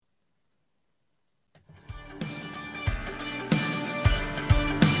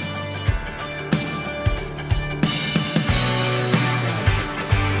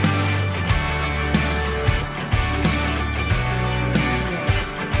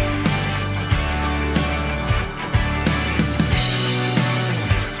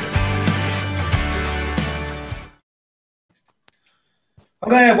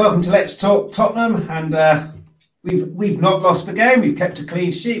there, welcome to Let's Talk Tottenham, and we've not lost a game. We've kept a clean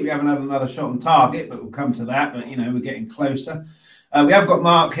sheet. We haven't had another shot on target, but we'll come to that. But we're getting closer. We have got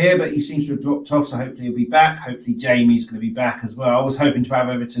Mark here, but he seems to have dropped off, so hopefully he'll be back. Hopefully Jamie's going to be back as well. I was hoping to have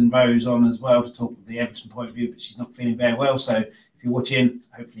Everton Rose on as well to talk from the Everton point of view, but she's not feeling very well. So if you're watching,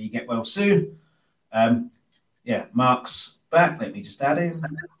 hopefully you get well soon. Mark's back. Let me just add him.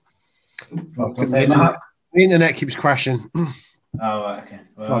 The internet keeps crashing. Oh, okay.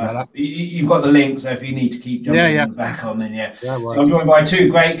 Well, you've got the link, so if you need to keep jumping back on, then So I'm joined by two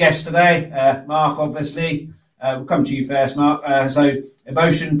great guests today. Mark, obviously. We'll come to you first, Mark. So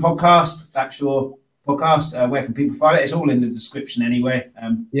Emotion Podcast, that's your podcast. Where can people find it? It's all in the description anyway.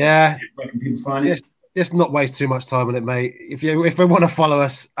 Where can people find it? Just not waste too much time on it, mate. If they want to follow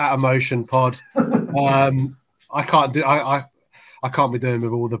us at Emotion Pod, I can't be doing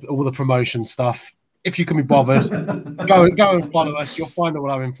with all the promotion stuff. If you can be bothered, go and follow us. You'll find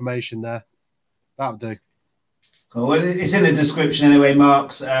all our information there. That'll do. Cool. Well, it's in the description anyway.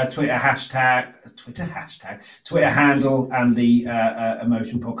 Mark's Twitter handle, and the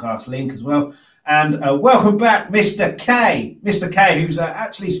Emotion Podcast link as well. And welcome back, Mr. K. Mr. K, who's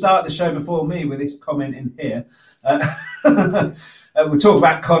actually started the show before me with this comment in here. We'll talk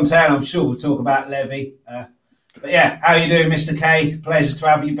about Conte, and I'm sure we'll talk about Levy. But how are you doing, Mr. K? Pleasure to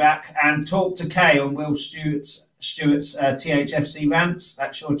have you back. And talk to K on Will Stewart's THFC rants.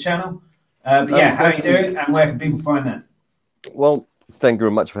 That's your channel. How are you doing? And where can people find that? Well, thank you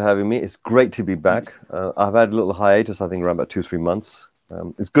very much for having me. It's great to be back. I've had a little hiatus, I think around about 2-3 months.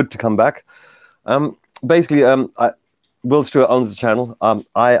 It's good to come back. Will Stewart owns the channel.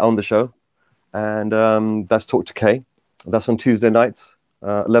 I own the show. And that's Talk to K. That's on Tuesday nights,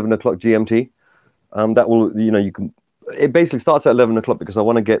 11 o'clock GMT. That will, it basically starts at 11 o'clock because I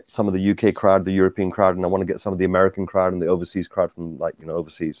want to get some of the UK crowd, the European crowd, and I want to get some of the American crowd and the overseas crowd from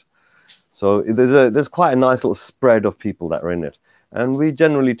overseas. So there's quite a nice little spread of people that are in it. And we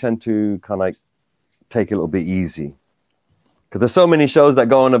generally tend to kind of like take it a little bit easy. Because there's so many shows that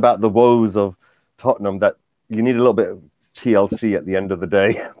go on about the woes of Tottenham that you need a little bit of TLC at the end of the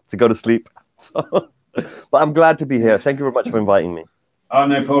day to go to sleep. So, but I'm glad to be here. Thank you very much for inviting me. Oh,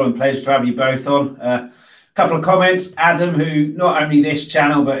 no problem. Pleasure to have you both on. A couple of comments. Adam, who not only this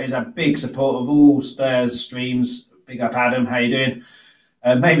channel, but is a big supporter of all Spurs streams. Big up, Adam. How you doing?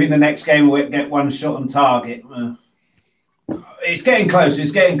 Maybe in the next game we'll get one shot on target. It's getting closer.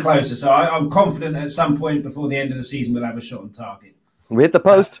 It's getting closer. So I'm confident at some point before the end of the season we'll have a shot on target. We hit the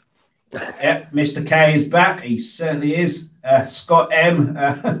post. Mr. K is back. He certainly is. Scott M.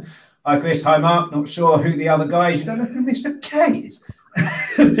 Hi, Chris. Hi, Mark. Not sure who the other guy is. You don't know who Mr. K is.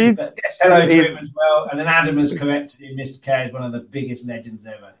 But yes, hello to him as well. And then Adam has corrected him. Mr. K is one of the biggest legends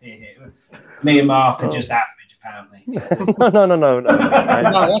ever. Here. Me and Mark are just average, apparently. No.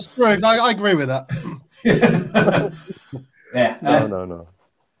 No, that's true. I agree with that. No.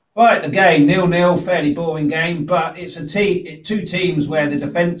 Right, the game 0-0, fairly boring game, but it's two teams where the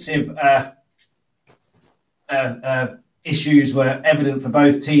defensive issues were evident for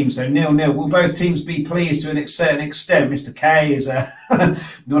both teams. So 0-0. Will both teams be pleased to a certain extent? Mr. K is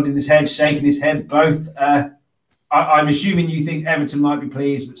nodding his head, shaking his head. Both. I'm assuming you think Everton might be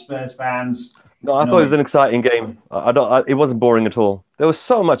pleased, but Spurs fans. No, I thought it was an exciting game. It wasn't boring at all. There was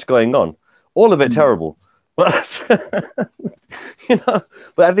so much going on, all of it terrible. But but at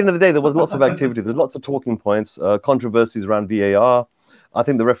the end of the day, there was lots of activity. There's lots of talking points, controversies around VAR. I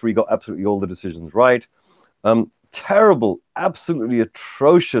think the referee got absolutely all the decisions right. Terrible, absolutely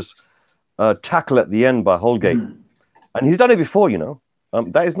atrocious tackle at the end by Holgate, and he's done it before.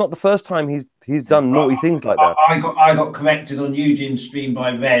 That is not the first time he's done naughty things like that. I got corrected on Eugene's stream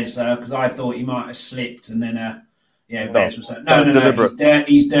by Vez because I thought he might have slipped, and then Vez was like, no,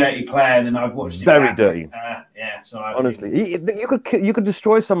 he's dirty player, and then I've watched it very dirty. So honestly, you could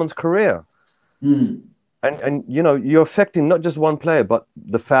destroy someone's career, and you're affecting not just one player, but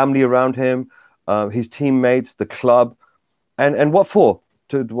the family around him, his teammates, the club, and what for?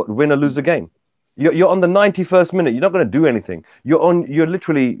 To win or lose a game? You're on the 91st minute. You're not going to do anything. You're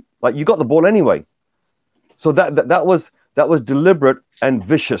literally like you got the ball anyway. So that was deliberate and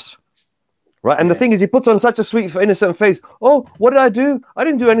vicious, right? And the thing is, he puts on such a sweet, innocent face. Oh, what did I do? I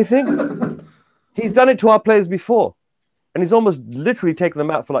didn't do anything. He's done it to our players before, and he's almost literally taken them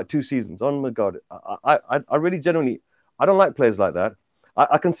out for like 2 seasons. Oh my God, I really genuinely, I don't like players like that.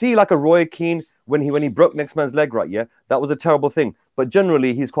 I can see like a Roy Keane when he broke next man's leg, right? Yeah, that was a terrible thing. But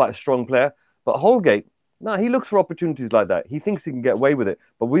generally, he's quite a strong player. But Holgate, he looks for opportunities like that. He thinks he can get away with it.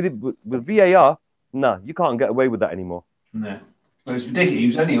 But with VAR, you can't get away with that anymore. No. Well, it's ridiculous. He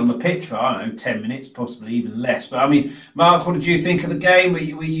was only on the pitch for, I don't know, 10 minutes, possibly even less. But I mean, Mark, what did you think of the game? Were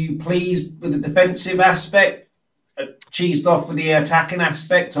you pleased with the defensive aspect, cheesed off with the attacking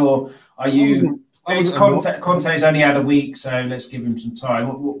aspect, or are you? Conte's only had a week, so let's give him some time.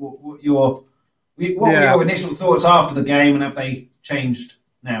 What were your initial thoughts after the game, and have they changed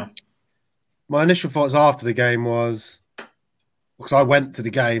now? My initial thoughts after the game was, because I went to the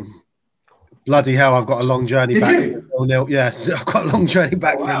game. Bloody hell, I've got a long journey back. 0-0. Yes, I've got a long journey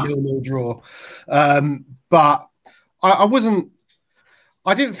back for a 0-0 draw. But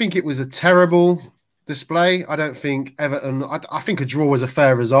I didn't think it was a terrible display. I don't think Everton, I think a draw was a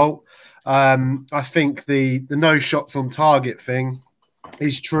fair result. I think the no shots on target thing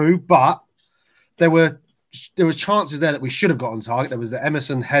is true, but there were chances there that we should have got on target. There was the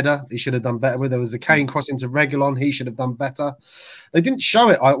Emerson header he should have done better with. There was the Kane cross into Reguilon, he should have done better. They didn't show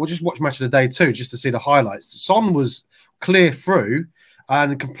it. We'll just watch Match of the Day too, just to see the highlights. Son was clear through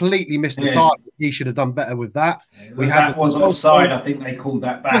and completely missed the target. He should have done better with that. That was offside. I think they called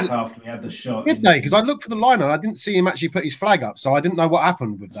that back after we had the shot. Did they? Because I looked for the line and I didn't see him actually put his flag up, so I didn't know what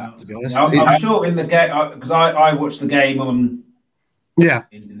happened with that, to be honest. I'm sure in the game, because I watched the game on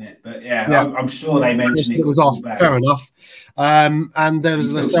internet, but I'm sure they mentioned it was off. Fair enough. And there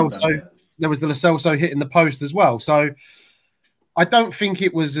was the Lo Celso hitting the post as well. So I don't think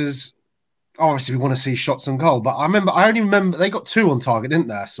it was as obviously we want to see shots on goal, but I only remember they got 2 on target, didn't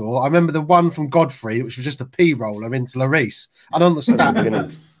they? So I remember the one from Godfrey, which was just a P roller into Lloris. And on the stat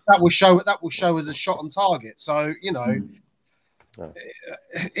that will show as a shot on target. So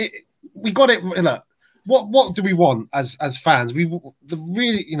we got it. Look, what do we want as fans?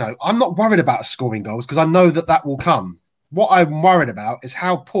 I'm not worried about scoring goals because I know that will come. What I'm worried about is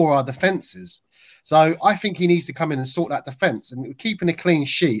how poor our defence is. So I think he needs to come in and sort that defence. And keeping a clean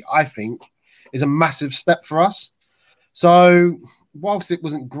sheet, I think, is a massive step for us. So whilst it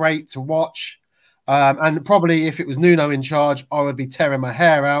wasn't great to watch, and probably if it was Nuno in charge, I would be tearing my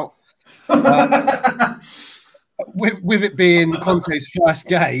hair out. With it being Conte's first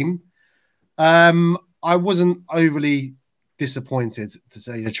game, I wasn't overly disappointed, to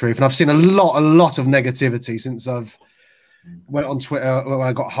say the truth. And I've seen a lot of negativity since I've went on Twitter when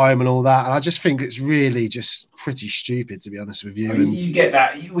I got home and all that. And I just think it's really just pretty stupid, to be honest with you. You get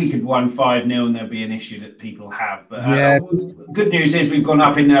that. We could win 5-0 and there'll be an issue that people have. But good news is we've gone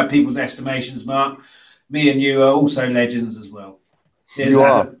up in people's estimations, Mark. Me and you are also legends as well. You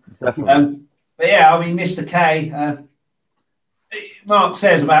are, definitely. But yeah, I mean, Mr. K, Mark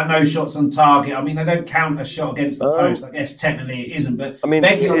says about no shots on target. I mean, they don't count a shot against the post. I guess technically it isn't. But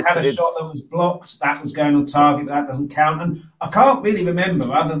Reguilon had a shot that was blocked. That was going on target. That doesn't count. And I can't really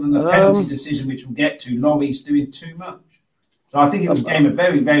remember, other than the penalty decision, which we'll get to, Lloris doing too much. So I think it was a game of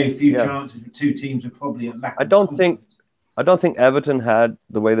very, very few chances. The two teams were probably at lack. I don't think Everton had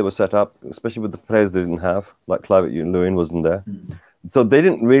the way they were set up, especially with the players they didn't have, like Calvert-Lewin wasn't there. So they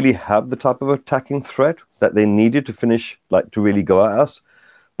didn't really have the type of attacking threat that they needed to finish, like to really go at us.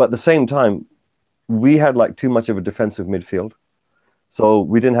 But at the same time, we had like too much of a defensive midfield. So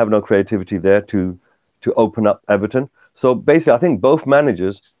we didn't have no creativity there to open up Everton. So basically, I think both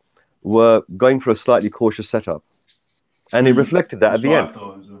managers were going for a slightly cautious setup. And it reflected that at the end.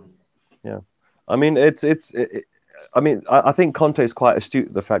 Yeah. I mean, I think Conte is quite astute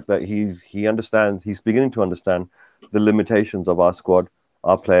at the fact that he understands, he's beginning to understand the limitations of our squad,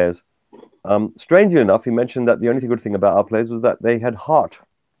 our players. Strangely enough, he mentioned that the only good thing about our players was that they had heart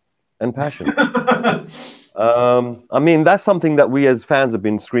and passion. I mean, that's something that we as fans have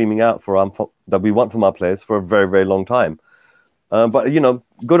been screaming out that we want from our players for a very, very long time. But,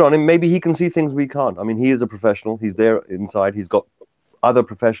 good on him. Maybe he can see things we can't. I mean, he is a professional. He's there inside. He's got other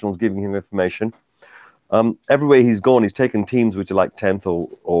professionals giving him information. Everywhere he's gone, he's taken teams which are like 10th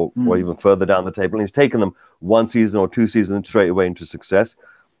or even further down the table, and he's taken them 1 season or 2 seasons straight away into success.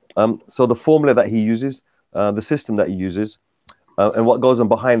 So the formula that he uses, the system that he uses, and what goes on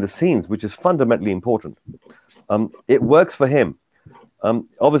behind the scenes, which is fundamentally important, it works for him.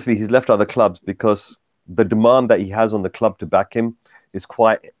 Obviously, he's left other clubs because the demand that he has on the club to back him is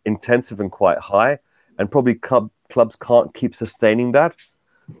quite intensive and quite high, and probably clubs can't keep sustaining that.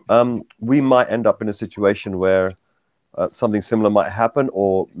 We might end up in a situation where something similar might happen,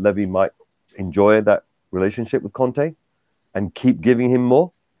 or Levy might enjoy that relationship with Conte and keep giving him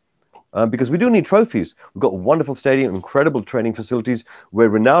more. Because we do need trophies. We've got a wonderful stadium, incredible training facilities. We're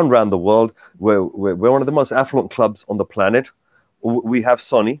renowned around the world. We're one of the most affluent clubs on the planet. We have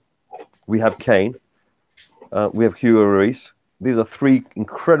Sonny. We have Kane. We have Hugo Lloris. These are 3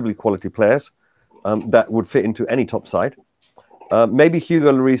 incredibly quality players that would fit into any top side. Maybe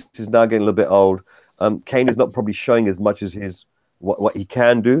Hugo Lloris is now getting a little bit old. Kane is not probably showing as much as his what he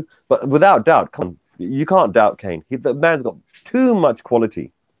can do. But without doubt, come on, you can't doubt Kane. The man's got too much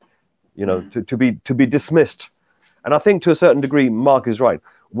quality, you know, to be dismissed. And I think to a certain degree, Mark is right.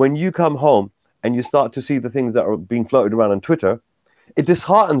 When you come home and you start to see the things that are being floated around on Twitter, it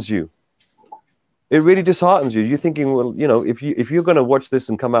disheartens you. It really disheartens you. You're thinking, well, you know, if you're going to watch this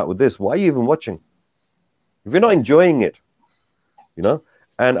and come out with this, why are you even watching? If you're not enjoying it, you know.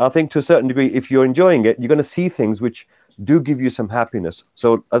 And I think to a certain degree, if you're enjoying it, you're going to see things which do give you some happiness.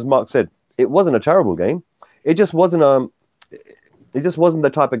 So as Mark said, it wasn't a terrible game. It just wasn't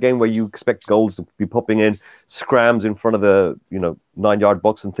the type of game where you expect goals to be popping in, scrams in front of the 9-yard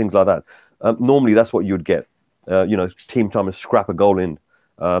box and things like that. Normally, that's what you would get. Team trying to scrap a goal in.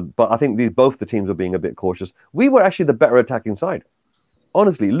 But I think both the teams were being a bit cautious. We were actually the better attacking side.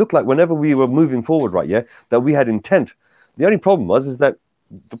 Honestly, it looked like whenever we were moving forward, that we had intent. The only problem is that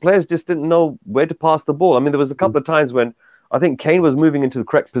the players just didn't know where to pass the ball. I mean, there was a couple of times when I think Kane was moving into the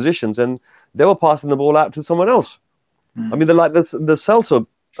correct positions and they were passing the ball out to someone else. I mean, the Celso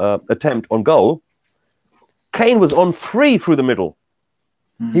attempt on goal, Kane was on free through the middle.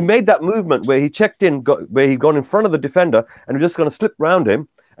 He made that movement where he checked in, where he'd gone in front of the defender and was just going to slip round him.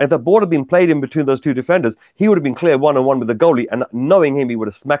 And if the ball had been played in between those two defenders, he would have been clear one-on-one with the goalie. And knowing him, he would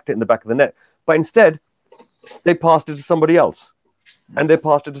have smacked it in the back of the net. But instead, they passed it to somebody else. And they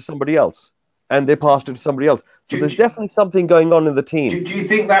passed it to somebody else. And they passed it to somebody else. So there's definitely something going on in the team. Do you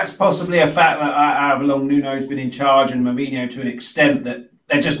think that's possibly a fact that however long Nuno's been in charge and Mourinho to an extent that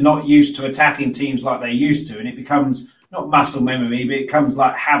they're just not used to attacking teams like they used to, and it becomes not muscle memory, but it becomes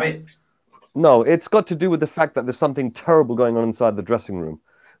like habit? No, it's got to do with the fact that there's something terrible going on inside the dressing room.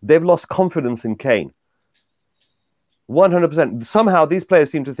 They've lost confidence in Kane. 100%. Somehow these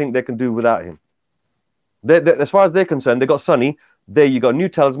players seem to think they can do without him. As far as they're concerned, they got Sonny. There you go, new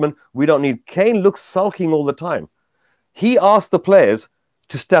talisman. We don't need... Kane looks sulking all the time. He asked the players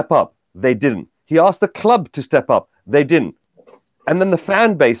to step up. They didn't. He asked the club to step up. They didn't. And then the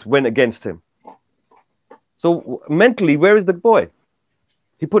fan base went against him. So mentally, where is the boy?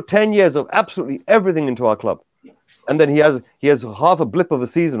 He put 10 years of absolutely everything into our club. And then he has half a blip of a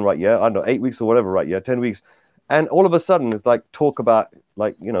season, I don't know, 8 weeks or whatever, 10 weeks. And all of a sudden, it's like talk about,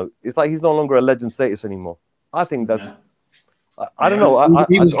 it's like he's no longer a legend status anymore. I think that's... Yeah. I don't know. I'm not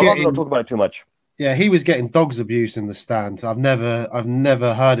talking about it too much. Yeah, he was getting dogs abuse in the stand. I've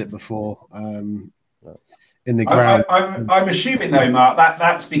never heard it before in the ground. I'm assuming though, Mark,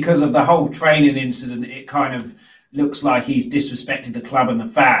 that's because of the whole training incident. It kind of looks like he's disrespected the club and the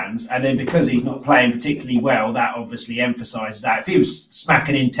fans, and then because he's not playing particularly well, that obviously emphasises that. If he was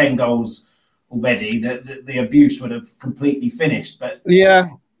smacking in 10 goals already, the abuse would have completely finished. But yeah,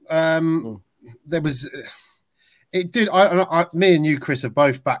 there was. It did. Me and you, Chris, have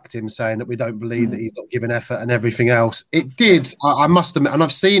both backed him, saying that we don't believe that he's not giving effort and everything else. It did. I must admit, and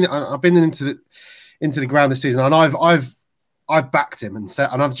I've seen. I've been into the ground this season, and I've backed him and said,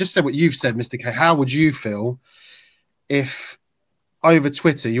 and I've just said what you've said, Mr. K. How would you feel if over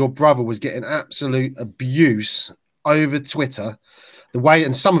Twitter your brother was getting absolute abuse over Twitter, the way,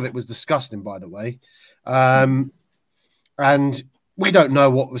 and some of it was disgusting, by the way, and we don't know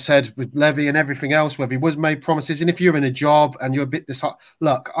what was said with Levy and everything else, whether he was made promises. And if you're in a job and you're a bit disheartened,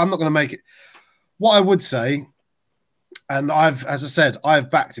 look, I'm not going to make it. What I would say, and as I said, I've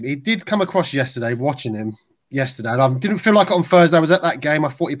backed him. He did come across yesterday, watching him yesterday, and I didn't feel like it on Thursday. I was at that game. I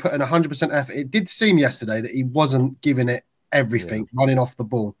thought he put in 100% effort. It did seem yesterday that he wasn't giving it everything, running off the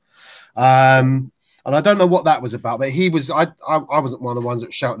ball. And I don't know what that was about, but he was. I wasn't one of the ones that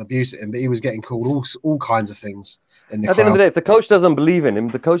was shouting abuse at him, but he was getting called all kinds of things. At the end of the day, if the coach doesn't believe in him,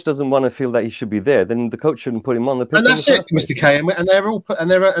 the coach doesn't want to feel that he should be there, then the coach shouldn't put him on the pitch. And that's it, Mr. K. And they're all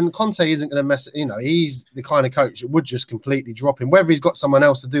and Conte isn't going to mess. He's the kind of coach that would just completely drop him. Whether he's got someone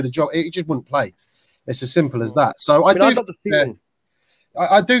else to do the job, he just wouldn't play. It's as simple as that. So I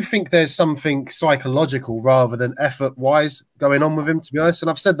do think there's something psychological rather than effort-wise going on with him, to be honest. And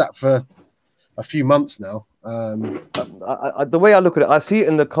I've said that for a few months now. The way I look at it, I see it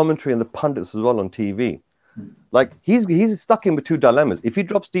in the commentary and the pundits as well on TV. Like he's stuck in with two dilemmas. If he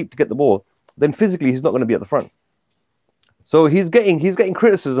drops deep to get the ball, then physically he's not going to be at the front. So he's getting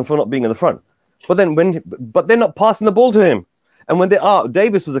criticism for not being in the front. But they're not passing the ball to him. And when they are,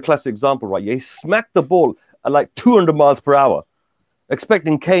 Davis was a classic example, He smacked the ball at like 200 miles per hour,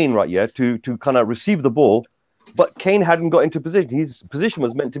 expecting Kane, to kind of receive the ball. But Kane hadn't got into position. His position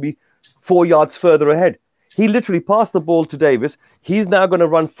was meant to be 4 yards further ahead. He literally passed the ball to Davis. He's now going to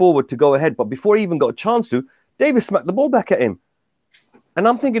run forward to go ahead. But before he even got a chance to, Davis smacked the ball back at him. And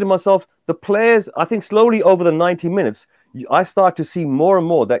I'm thinking to myself, the players, I think slowly over the 90 minutes, I start to see more and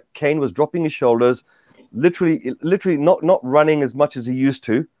more that Kane was dropping his shoulders. literally not running as much as he used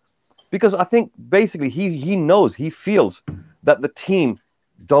to, because I think basically he knows, he feels that the team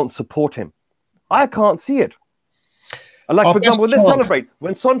don't support him. I can't see it. And like, for example, when they celebrate,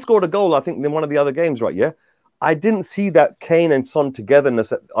 when Son scored a goal, I think in one of the other games, right? Yeah, I didn't see that Kane and Son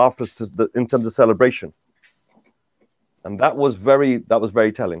togetherness after in terms of celebration, and that was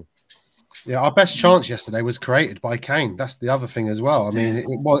very telling. Yeah, our best chance yesterday was created by Kane. That's the other thing as well. I mean, it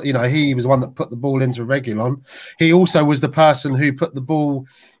was, you know, he was the one that put the ball into Reguilon. He also was the person who put the ball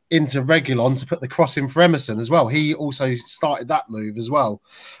into Reguilon to put the cross in for Emerson as well. He also started that move as well.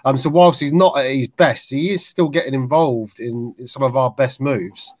 So whilst he's not at his best, he is still getting involved in some of our best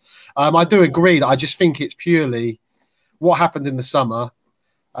moves. I do agree that I just think it's purely what happened in the summer,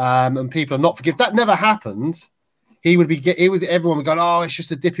 and people are not forgive. That never happened. Everyone would go, oh, it's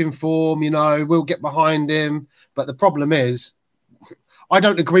just a dip in form, you know, we'll get behind him. But the problem is, I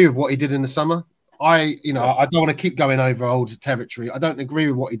don't agree with what he did in the summer. I don't want to keep going over old territory. I don't agree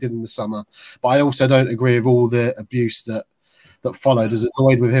with what he did in the summer, but I also don't agree with all the abuse that followed. As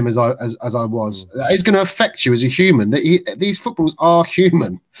annoyed with him as I was, it's going to affect you as a human. These footballers are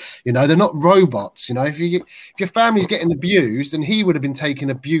human, you know. They're not robots. You know, if your family's getting abused, and he would have been taking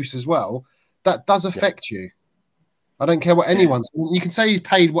abuse as well, that does affect you. I don't care what anyone's. You can say he's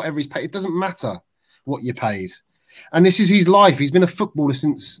paid whatever he's paid. It doesn't matter what you're paid, and this is his life. He's been a footballer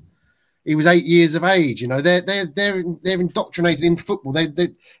since he was 8 years of age. You know, they're indoctrinated in football. They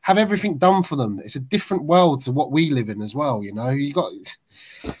have everything done for them. It's a different world to what we live in as well. You know,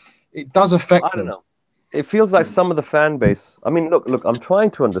 it does affect them. I don't know. It feels like some of the fan base. I mean, look. I'm trying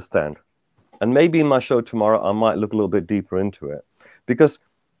to understand, and maybe in my show tomorrow I might look a little bit deeper into it, because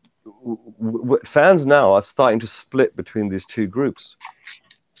fans now are starting to split between these two groups: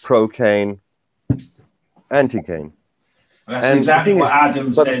 pro Kane, anti Kane. That's exactly what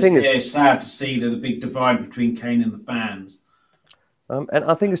Adam says. It's sad to see the big divide between Kane and the fans. And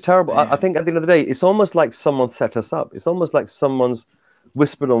I think it's terrible. Yeah. I think at the end of the day, it's almost like someone set us up. It's almost like someone's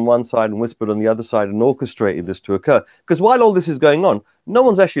whispered on one side and whispered on the other side and orchestrated this to occur. Because while all this is going on, no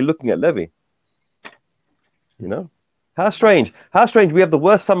one's actually looking at Levy. You know? How strange. How strange. We have the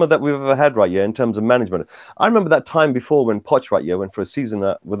worst summer that we've ever had, right, yeah, in terms of management. I remember that time before when Poch, right, yeah, went for a season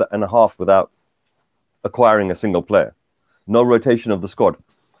and a half without acquiring a single player. No rotation of the squad.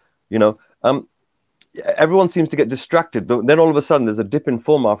 You know, everyone seems to get distracted. Then all of a sudden there's a dip in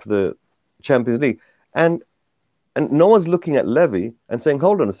form after the Champions League. And no one's looking at Levy and saying,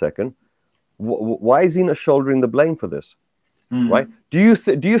 hold on a second, why is he not shouldering the blame for this? Right? Do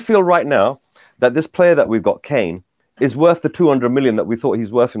you feel right now that this player that we've got, Kane, is worth the 200 million that we thought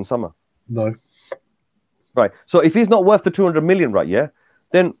he's worth in summer? No. Right. So if he's not worth the 200 million, right, yeah,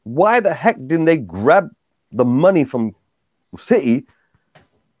 then why the heck didn't they grab the money from City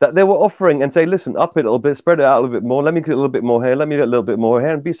that they were offering and say, listen, up it a little bit, spread it out a little bit more, let me get a little bit more here, let me get a little bit more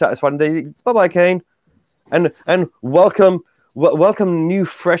here, and be satisfied. And bye-bye, Kane. And welcome new,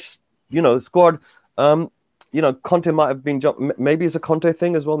 fresh, you know, squad. You know, Conte might have been maybe it's a Conte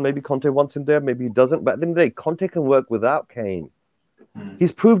thing as well. Maybe Conte wants him there, maybe he doesn't. But at the end of the day, Conte can work without Kane.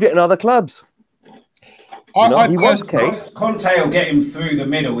 He's proved it in other clubs. He wants Kane. Conte will get him through the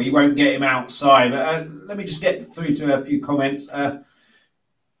middle. He won't get him outside. But let me just get through to a few comments. Adam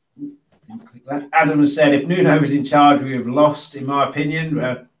has said, if Nuno was in charge, we would have lost, in my opinion.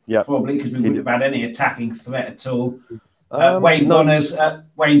 Probably because we wouldn't have had any attacking threat at all. Wayne Bonner is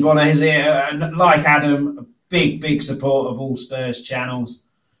here, and like Adam, a big support of all Spurs channels.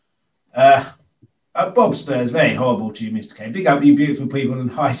 Bob Spurs, very horrible to you, Mr. K. Big up, you beautiful people,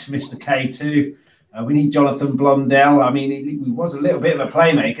 and hi to Mr. K too. We need Jonathan Blondell. I mean, he was a little bit of a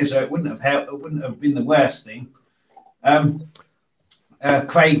playmaker, so it wouldn't have helped. It wouldn't have been the worst thing.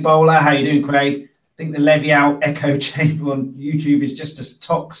 Craig Bowler, how you doing, Craig? I think the Levy out echo chamber on YouTube is just as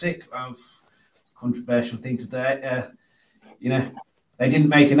toxic. Controversial thing today. You know, they didn't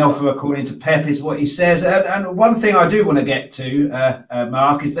make an offer according to Pep, is what he says. And one thing I do want to get to,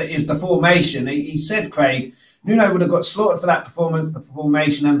 Mark, is the formation. He said, Craig, Nuno would have got slaughtered for that performance, the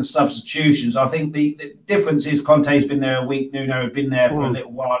formation and the substitutions. I think the difference is Conte's been there a week, Nuno had been there for a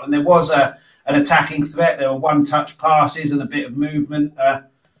little while, and there was an attacking threat. There were one-touch passes and a bit of movement.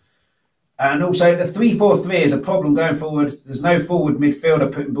 And also the 3-4-3 is a problem going forward. There's no forward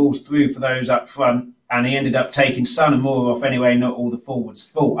midfielder putting balls through for those up front, and he ended up taking Son and Moore off anyway, not all the forwards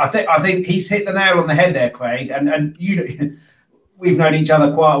full. I think he's hit the nail on the head there, Craig, and you we've known each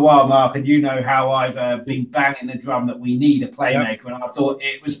other quite a while, Mark, and you know how I've been banging the drum that we need a playmaker. And I thought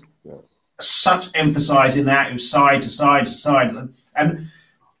it was such emphasising that. It was side to side to side. And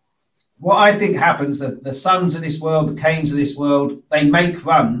what I think happens, the Sons of this world, the Kanes of this world, they make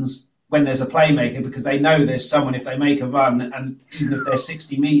runs when there's a playmaker, because they know there's someone, if they make a run, and even if they're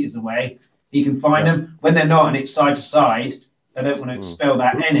 60 metres away, he can find them. When they're not and it's side to side, they don't want to expel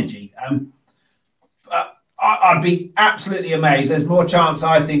that energy. But I'd be absolutely amazed. There's more chance,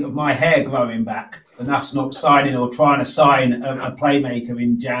 I think, of my hair growing back than us not signing or trying to sign a playmaker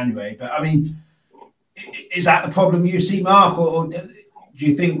in January. But, I mean, is that the problem you see, Mark? Or do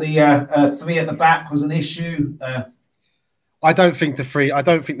you think the three at the back was an issue? I don't think the three at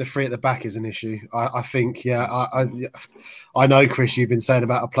the back is an issue. I think, I know, Chris, you've been saying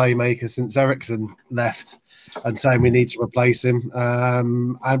about a playmaker since Eriksen left and saying we need to replace him.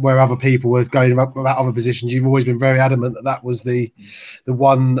 And where other people were going about other positions, you've always been very adamant that was the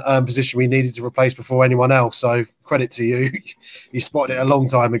one position we needed to replace before anyone else. So credit to you. You spotted it a long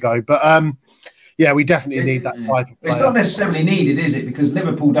time ago. But yeah, we definitely need that type of player. It's not necessarily needed, is it? Because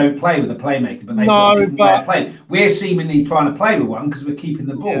Liverpool don't play with a playmaker, but they've got a different way of playing. We're seemingly trying to play with one because we're keeping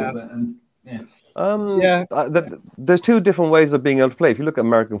the ball. There's two different ways of being able to play. If you look at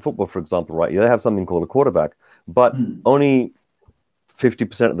American football, for example, right, they have something called a quarterback, but only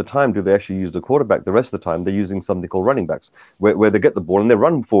 50% of the time do they actually use the quarterback. The rest of the time, they're using something called running backs, where they get the ball and they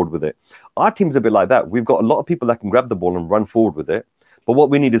run forward with it. Our team's a bit like that. We've got a lot of people that can grab the ball and run forward with it. But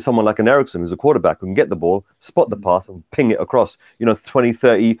what we need is someone like an Eriksen, who's a quarterback, who can get the ball, spot the pass, and ping it across, 20,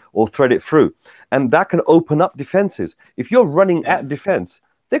 30, or thread it through. And that can open up defenses. If you're running at defense,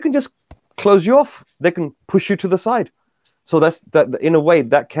 they can just close you off. They can push you to the side. So that in a way,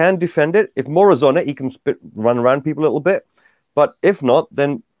 that can defend it. If Mora's on it, he can run around people a little bit. But if not,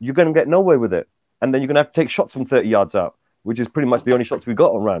 then you're going to get nowhere with it. And then you're going to have to take shots from 30 yards out, which is pretty much the only shots we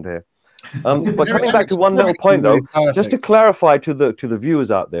got around here. But coming back to one little point, though, just to clarify to the viewers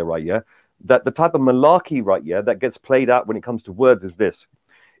out there, right, that the type of malarkey, right, that gets played out when it comes to words is this.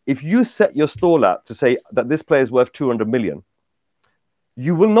 If you set your stall out to say that this player is worth 200 million,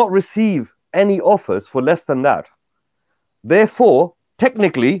 you will not receive any offers for less than that. Therefore,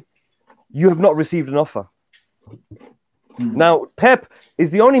 technically, you have not received an offer. Now, Pep is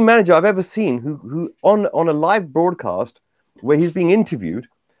the only manager I've ever seen who on a live broadcast where he's being interviewed,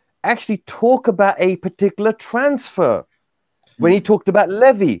 actually talk about a particular transfer. When he talked about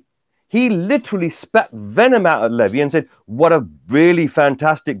Levy, he literally spat venom out at Levy and said, what a really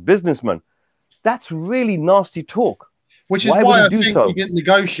fantastic businessman. That's really nasty talk. Which is why I think he didn't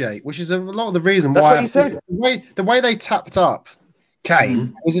negotiate, which is a lot of the reason why the way they tapped up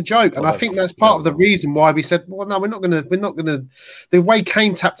Kane was a joke. And I think that's part of the reason why we said, well, no, we're not gonna the way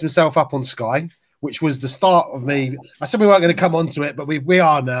Kane tapped himself up on Sky, which was the start of me. I said we weren't going to come onto it, but we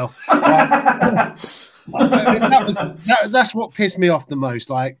are now. That's what pissed me off the most.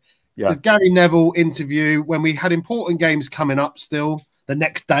 The Gary Neville interview when we had important games coming up still the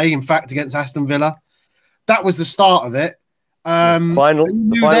next day, in fact, against Aston Villa. That was the start of it. The final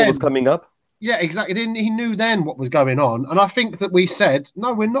was coming up. Yeah, exactly. He knew then what was going on, and I think that we said,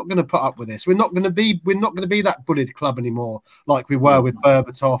 no, we're not going to put up with this. We're not going to be that bullied club anymore, like we were with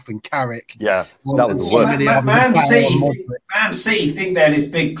Berbatov and Carrick. Yeah, that was the worst. Man City think they're this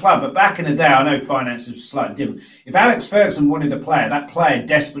big club, but back in the day, I know finances were slightly different. If Alex Ferguson wanted a player, that player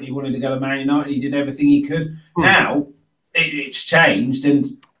desperately wanted to go to Man United. He did everything he could. Now it's changed,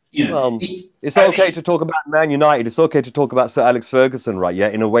 and it's okay to talk about Man United. It's okay to talk about Sir Alex Ferguson, right? Yeah,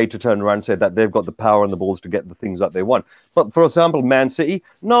 in a way to turn around and say that they've got the power and the balls to get the things that they want. But for example, Man City,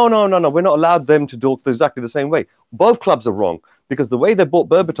 no. We're not allowed them to talk exactly the same way. Both clubs are wrong because the way they bought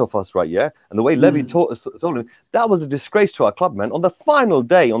Berbatov us, right? Yeah, and the way Levy told him, that was a disgrace to our club, man. On the final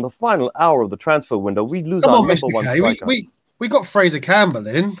day, on the final hour of the transfer window, we lose our number one striker. We got Fraser Campbell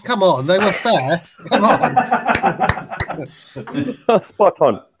in. Come on, they were fair. Come on. Spot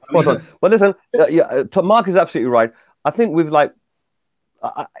on. But listen, Mark is absolutely right. I think we've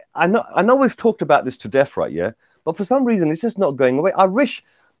I know we've talked about this to death, right? Yeah, but for some reason it's just not going away. I wish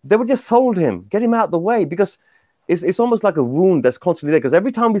they would just sold him, get him out of the way, because it's almost like a wound that's constantly there. Because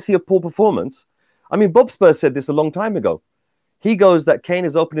every time we see a poor performance, I mean, Bob Spurs said this a long time ago. He goes that Kane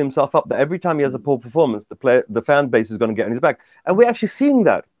has opened himself up that every time he has a poor performance, the fan base is going to get on his back, and we're actually seeing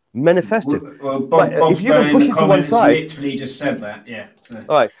that manifested. Well, Bob if you can push it to one side, literally just said that. Yeah.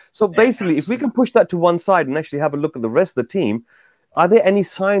 All right. So basically, if we can push that to one side and actually have a look at the rest of the team, are there any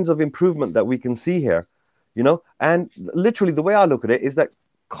signs of improvement that we can see here? And literally, the way I look at it is that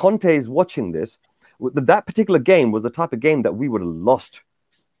Conte is watching this. That particular game was the type of game that we would have lost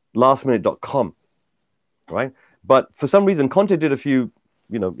lastminute.com, right? But for some reason, Conte did a few,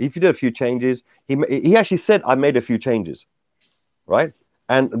 if he did a few changes, he actually said, I made a few changes, right?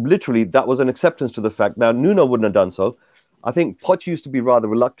 And literally, that was an acceptance to the fact. Now, Nuno wouldn't have done so. I think Poch used to be rather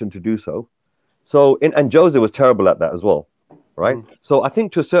reluctant to do so. And Jose was terrible at that as well, right? So I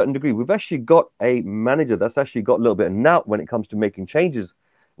think to a certain degree, we've actually got a manager that's actually got a little bit of nous when it comes to making changes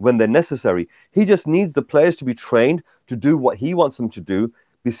when they're necessary. He just needs the players to be trained to do what he wants them to do,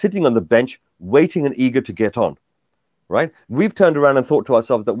 be sitting on the bench, waiting and eager to get on, right? We've turned around and thought to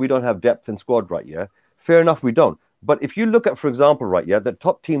ourselves that we don't have depth in squad, right? Yeah, fair enough, we don't. But if you look at, for example, right, yeah, the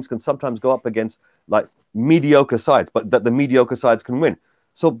top teams can sometimes go up against like mediocre sides, but that the mediocre sides can win.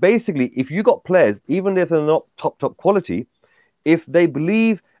 So basically, if you got players, even if they're not top quality, if they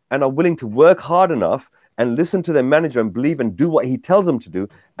believe and are willing to work hard enough and listen to their manager and believe and do what he tells them to do,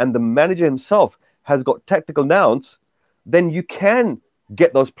 and the manager himself has got tactical nous, then you can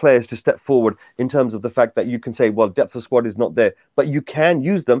get those players to step forward in terms of the fact that you can say, well, depth of squad is not there, but you can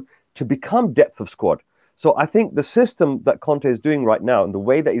use them to become depth of squad. So I think the system that Conte is doing right now and the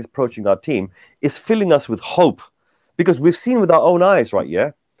way that he's approaching our team is filling us with hope, because we've seen with our own eyes, right,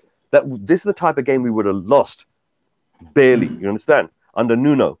 yeah, that this is the type of game we would have lost barely, you understand, under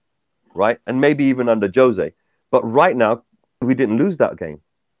Nuno, right, and maybe even under Jose. But right now, we didn't lose that game.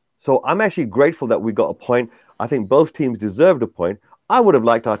 So I'm actually grateful that we got a point. I think both teams deserved a point. I would have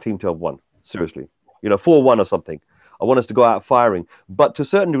liked our team to have won, seriously, 4-1 or something. I want us to go out firing. But to a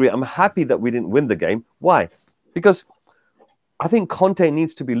certain degree, I'm happy that we didn't win the game. Why? Because I think Conte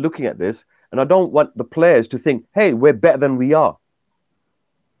needs to be looking at this, and I don't want the players to think, hey, we're better than we are.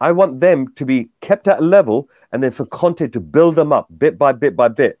 I want them to be kept at a level, and then for Conte to build them up bit by bit by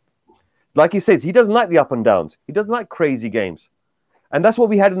bit. Like he says, he doesn't like the up and downs. He doesn't like crazy games. And that's what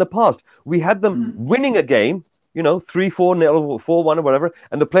we had in the past. We had them winning a game, 3-4, 4-1 or whatever,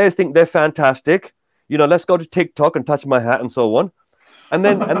 and the players think they're fantastic. Let's go to TikTok and touch my hat and so on. And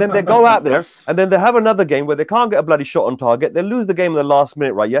then they go out there and then they have another game where they can't get a bloody shot on target. They lose the game in the last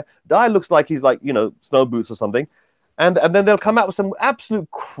minute, right? Yeah. Dyer looks like he's like, snow boots or something. And then they'll come out with some absolute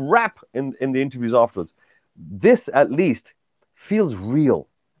crap in the interviews afterwards. This at least feels real.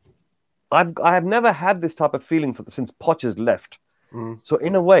 I have never had this type of feeling since Poch has left. So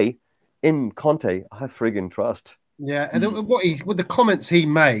in a way, in Conte, I friggin' trust. Yeah, and what the comments he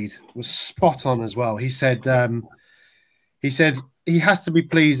made was spot on as well. He said he has to be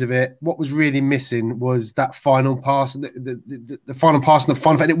pleased with it. What was really missing was that final pass, the final pass and the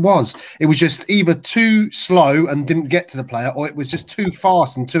final. And it was just either too slow and didn't get to the player, or it was just too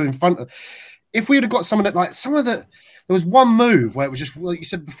fast and too in front of. If we would have got someone that there was one move where it was just like you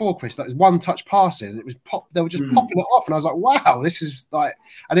said before, Chris, that was one touch passing. It was they were just popping it off, and I was like, wow, this is like,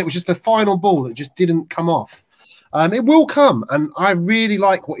 and it was just the final ball that just didn't come off. It will come, and I really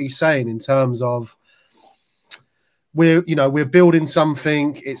like what he's saying in terms of we're building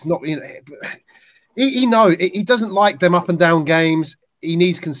something. It's not he doesn't like them up and down games. He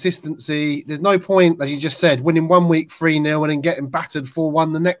needs consistency. There's no point, as you just said, winning one week 3-0 and then getting battered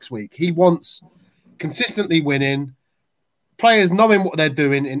 4-1 the next week. He wants consistently winning, players knowing what they're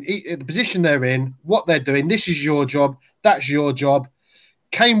doing in the position they're in, what they're doing. This is your job. That's your job.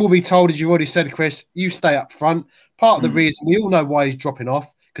 Kane will be told, as you've already said, Chris, you stay up front. Part of the reason we all know why he's dropping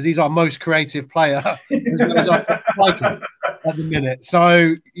off, because he's our most creative player as well as our striker at the minute.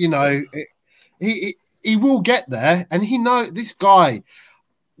 So, he will get there, and this guy,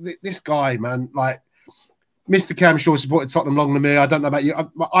 man, like Mr. Cam Shaw supported Tottenham longer than me. I don't know about you.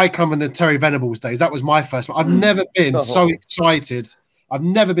 I come in the Terry Venables days. That was my first one. I've never been so excited. I've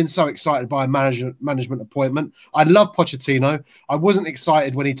never been so excited by a management appointment. I love Pochettino. I wasn't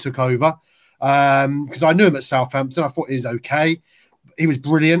excited when he took over because I knew him at Southampton. I thought he was okay. He was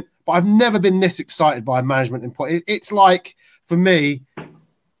brilliant. But I've never been this excited by a management appointment. It's like, for me,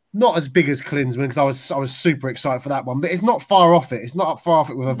 not as big as Klinsmann, because I was super excited for that one. But it's not far off it. It's not far off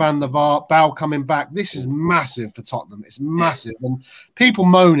it with a Van der Vaart, Bale coming back. This is massive for Tottenham. It's massive. And people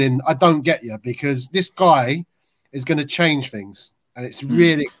moaning, I don't get you, because this guy is going to change things. And it's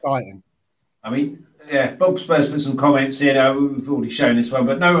really exciting. I mean, yeah, Bob Spurs put some comments in. We've already shown this one,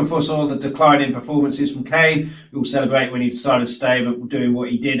 but no one foresaw the decline in performances from Kane. We all celebrate when he decided to stay, but doing what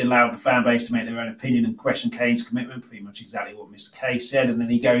he did allowed the fan base to make their own opinion and question Kane's commitment. Pretty much exactly what Mr. K said. And then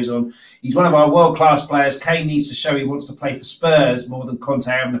he goes on, he's one of our world-class players. Kane needs to show he wants to play for Spurs more than Conte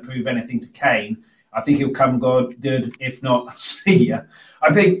having to prove anything to Kane. I think he'll come good. If not, see ya.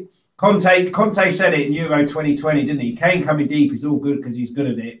 I think Conte said it in Euro 2020, didn't he? Kane coming deep is all good because he's good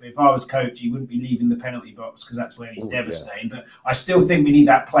at it. But if I was coach, he wouldn't be leaving the penalty box because that's where he's devastating. Yeah. But I still think we need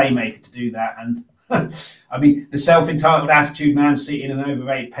that playmaker to do that. And I mean, the self-entitled attitude Man City and an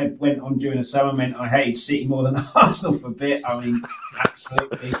overrated Pep went on during the summer meant I hated City more than Arsenal for a bit. I mean,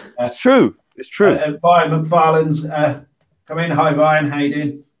 absolutely. It's true. It's true. Brian McFarlane's come in. Hi, Brian. How you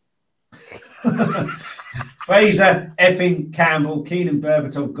doing? Fraser effing Campbell, Keenan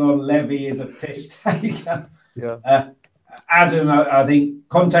Berbatov gone. Levy is a piss taker. Yeah. Adam, I think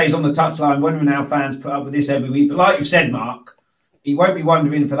Conte's on the touchline, wondering how fans put up with this every week. But like you've said, Mark, he won't be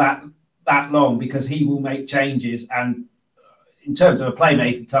wondering for that long because he will make changes. And in terms of a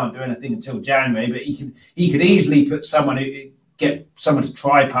playmaker, he can't do anything until January. But he could easily put get someone to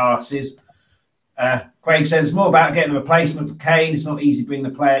try passes. Craig said it's more about getting a replacement for Kane. It's not easy bringing the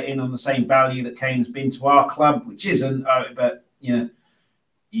player in on the same value that Kane has been to our club, which isn't. But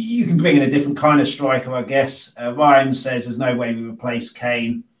you can bring in a different kind of striker, I guess. Ryan says there's no way we replace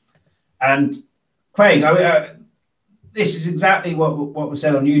Kane. And Craig, this is exactly what was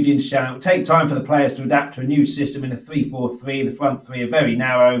said on Eugene's channel. It will take time for the players to adapt to a new system in a 3-4-3. The front three are very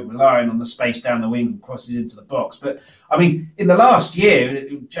narrow, relying on the space down the wings and crosses into the box. But, I mean, in the last year,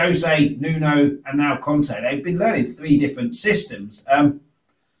 Jose, Nuno, and now Conte, they've been learning 3 different systems. No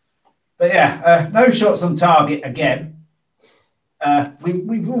shots on target again.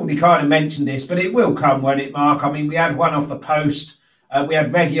 We've already kind of mentioned this, but it will come, won't it, Mark? I mean, we had one off the post. We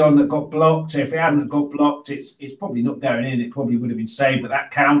had Reguilon that got blocked. If it hadn't got blocked, it's probably not going in. It probably would have been saved, but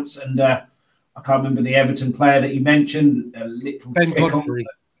that counts. And I can't remember the Everton player that you mentioned. Ben Godfrey.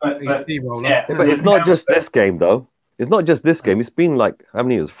 But it's not just this game, though. It's not just this game. It's been like, how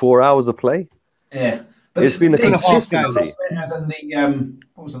many years? 4 hours of play? Yeah. But it's been a consistency. Better than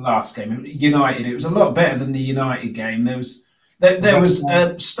what was the last game? United. It was a lot better than the United game. There was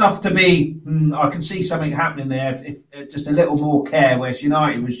stuff to be. I can see something happening there if just a little more care. Whereas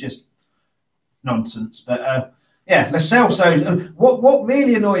United was just nonsense. But Lo Celso. What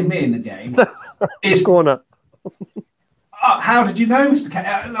really annoyed me in the game is corner. How did you know, Mr. K?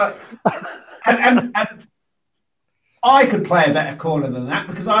 And I could play a better corner than that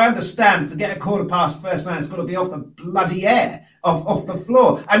because I understand to get a corner past first man, it's got to be off the bloody air, off the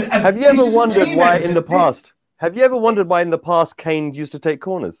floor. And have you ever wondered why in the past? Have you ever wondered why in the past Kane used to take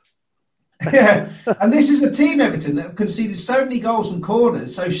corners? Yeah, and this is a team, Everton, that have conceded so many goals from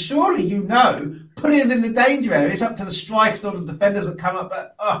corners. So surely put it in the danger area. It's up to the strikers or the defenders that come up.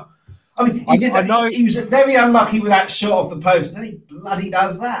 But he was very unlucky with that shot off the post, and then he bloody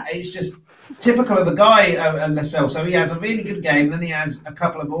does that. It's just typical of the guy, Lo Celso. So he has a really good game, then he has a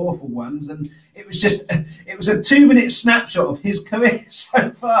couple of awful ones, and it was a 2-minute snapshot of his career so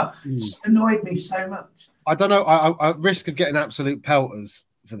far. It's annoyed me so much. I don't know. I at risk of getting absolute pelters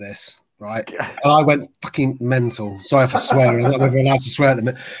for this, right? And I went fucking mental. Sorry for swearing. I don't know if we're allowed to swear at the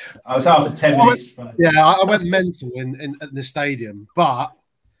minute. I was after 10 minutes. I went mental in the stadium. But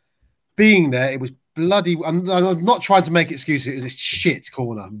being there, it was bloody. I'm not trying to make excuses. It was a shit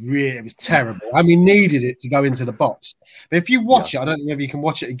corner. Really, it was terrible. And we needed it to go into the box. But if you watch it, I don't know if you can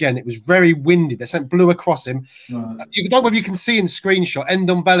watch it again. It was very windy. They sent blue across him. Right. You don't know if you can see in the screenshot.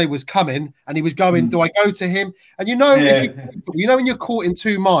 Ndombele was coming and he was going. Do I go to him? And when you're caught in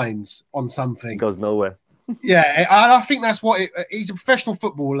 2 minds on something, it goes nowhere. Yeah, I think that's what he's a professional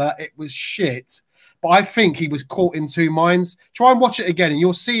footballer. It was shit. But I think he was caught in 2 minds. Try and watch it again, and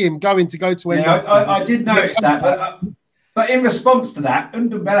you'll see him go to end. Yeah, I did notice that, but in response to that,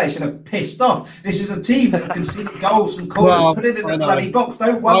 Ndombele should have pissed off. This is a team that conceded goals from corners. Put it in the bloody box.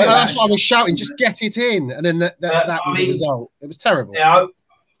 Don't worry. That's why I was shouting. Just get it in, and then that was the result. It was terrible. Yeah,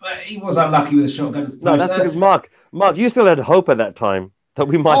 but he was unlucky with the shotgun. No, that's because Mark, you still had hope at that time that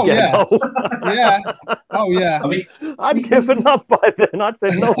we might get a goal. Yeah. Oh, yeah. I mean, I'd given up by then. I'd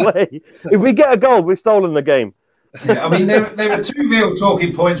said, no way. If we get a goal, we've stolen the game. Yeah, I mean, there were 2 real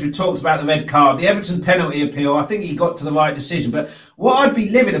talking points. We talked about the red card, the Everton penalty appeal. I think he got to the right decision. But what I'd be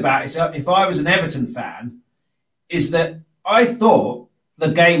livid about is if I was an Everton fan, is that I thought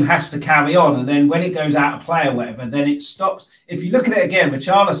the game has to carry on. And then when it goes out of play or whatever, then it stops. If you look at it again,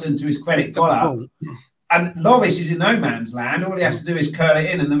 Richarlison, to his credit, got up. And Loris is in no man's land. All he has to do is curl it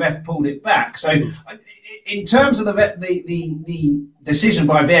in, and the ref pulled it back. So, in terms of the decision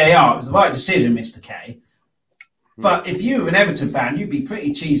by VAR, it was the right decision, Mr. K. But if you were an Everton fan, you'd be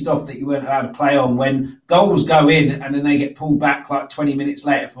pretty cheesed off that you weren't allowed to play on when goals go in and then they get pulled back like 20 minutes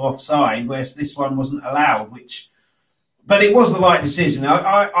later for offside, whereas this one wasn't allowed. But it was the right decision.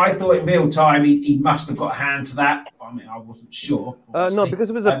 I thought in real time he must have got a hand to that. I mean, I wasn't sure. No, because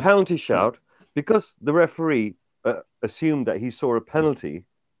it was a penalty shout. Because the referee assumed that he saw a penalty,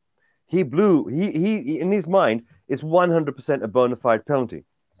 he blew. He in his mind, it's 100% a bona fide penalty.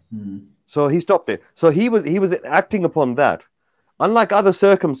 So he stopped it. So he was acting upon that. Unlike other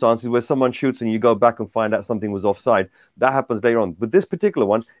circumstances where someone shoots and you go back and find out something was offside, that happens later on. But this particular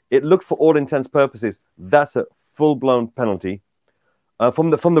one, it looked for all intents purposes, that's a full-blown penalty from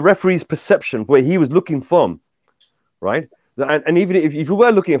the referee's perception where he was looking from, right? And even if you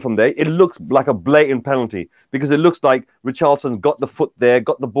were looking from there, it looks like a blatant penalty because it looks like Richarlison's got the foot there,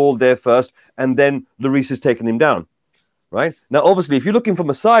 got the ball there first, and then Lloris has taken him down. right? Now, obviously, if you're looking from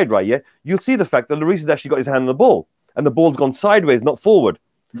a side, right, yeah, you'll see the fact that Lloris has actually got his hand on the ball, and the ball's gone sideways, not forward.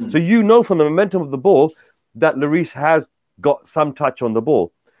 So you know from the momentum of the ball that Lloris has got some touch on the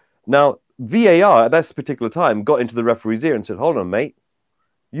ball. Now, VAR at that particular time got into the referee's ear and said, hold on, mate,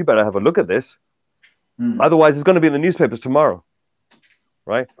 you better have a look at this. Otherwise, it's going to be in the newspapers tomorrow,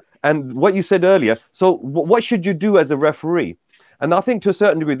 right? And what you said earlier, so what should you do as a referee? And I think to a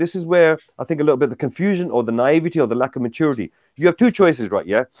certain degree, this is where I think a little bit of the confusion or the naivety or the lack of maturity. You have two choices, right?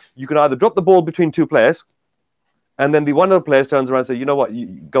 Yeah. You can either drop the ball between two players, and then the one of the players turns around and says, you know what, you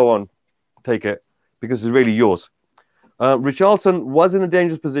go on, take it, because it's really yours. Richarlison was in a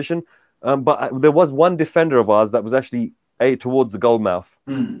dangerous position, but there was one defender of ours that was actually towards the goal mouth.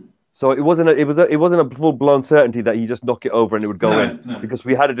 So it wasn't a full-blown certainty that he just knock it over and it would go in, because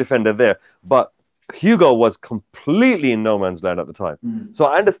we had a defender there. But Hugo was completely in no man's land at the time. So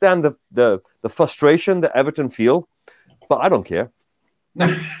I understand the frustration that Everton feel, but I don't care.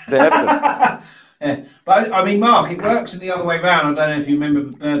 Yeah. But I mean, Mark, it works in the other way around. I don't know if you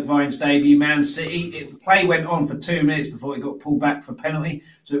remember Bergwijn's debut, Man City. Play went on for 2 minutes before it got pulled back for a penalty.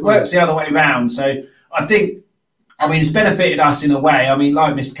 So it works the other way around. So I think, I mean, it's benefited us in a way. I mean,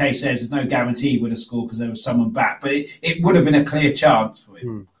 like Mr. K says, there's no guarantee he would have scored because there was someone back, but it would have been a clear chance for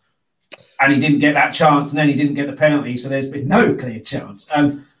him. And he didn't get that chance, and then he didn't get the penalty, so there's been no clear chance.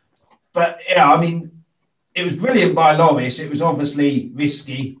 But yeah, I mean, it was brilliant by Lloris. It was obviously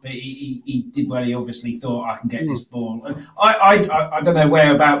risky, but he did well. He obviously thought, I can get this ball. And I don't know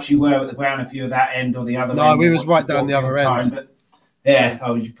whereabouts you were at the ground, if you were that end or the other end. No, we was right down the other end. But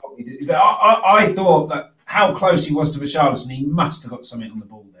yeah, you probably did. But I thought that how close he was to Richarlison, he must have got something on the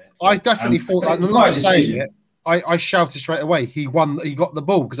ball there. I definitely thought that. I'm not just saying it. I shouted straight away. He won. He got the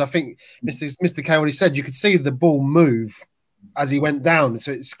ball because I think Mr. K already said you could see the ball move as he went down.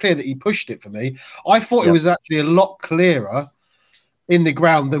 So it's clear that he pushed it for me. I thought it was actually a lot clearer in the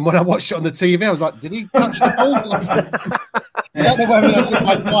ground than when I watched it on the TV. I was like, did he touch the ball? I don't know whether that's just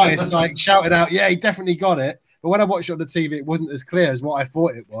my bias, like shouted out, yeah, he definitely got it. But when I watched it on the TV, it wasn't as clear as what I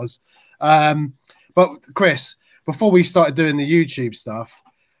thought it was. But Chris, before we started doing the YouTube stuff,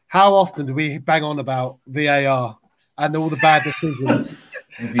 how often do we bang on about VAR and all the bad decisions?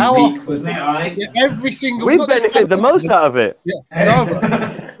 How often, wasn't it? Every single. We benefit the most out of it. Yeah,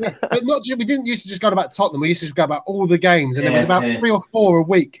 but not just, we didn't used to just go about Tottenham. We used to just go about all the games, and there was about 3 or 4 a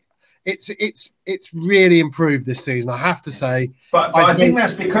week. It's really improved this season, I have to say. But I think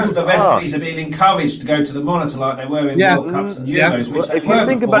that's because the referees are being encouraged to go to the monitor like they were in World Cups and Euros. Well, if you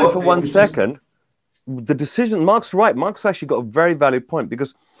think about it for 1 second, the decision. Mark's right. Mark's actually got a very valid point,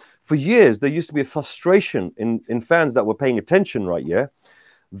 because for years there used to be a frustration in fans that were paying attention, right? Yeah.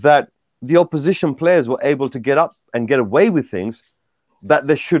 That the opposition players were able to get up and get away with things that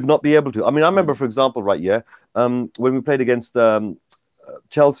they should not be able to. I mean, I remember, for example, right, when we played against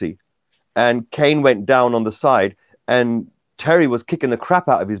Chelsea, and Kane went down on the side, and Terry was kicking the crap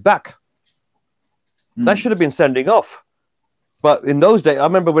out of his back. That should have been sending off. But in those days, I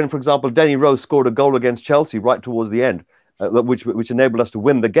remember when, for example, Danny Rose scored a goal against Chelsea right towards the end, which enabled us to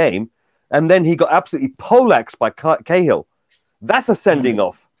win the game, and then he got absolutely poleaxed by Cahill. That's a sending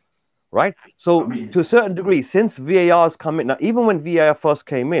off, right? So to a certain degree, since VAR has come in, now even when VAR first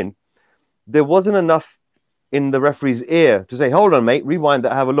came in, there wasn't enough in the referee's ear to say, hold on, mate, rewind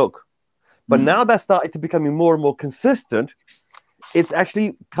that, have a look. But now that's started to becoming more and more consistent. It's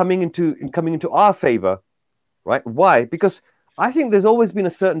actually coming into our favor, right? Why? Because I think there's always been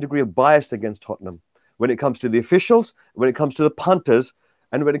a certain degree of bias against Tottenham when it comes to the officials, when it comes to the punters,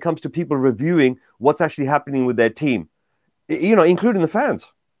 and when it comes to people reviewing what's actually happening with their team. You know, including the fans,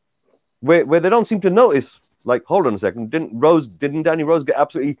 where they don't seem to notice, like, hold on a second, didn't Danny Rose get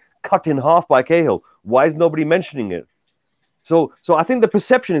absolutely cut in half by Cahill? Why is nobody mentioning it? So I think the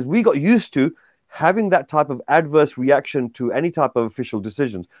perception is we got used to having that type of adverse reaction to any type of official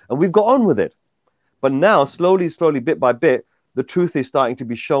decisions, and we've got on with it. But now, slowly, bit by bit, the truth is starting to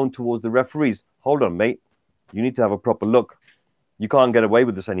be shown towards the referees. Hold on, mate, you need to have a proper look. You can't get away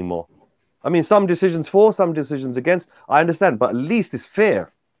with this anymore. I mean, some decisions for, some decisions against. I understand, but at least it's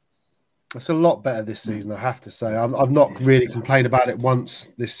fair. It's a lot better this season, I have to say. I've not really complained about it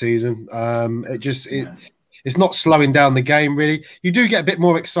once this season. It's not slowing down the game, really. You do get a bit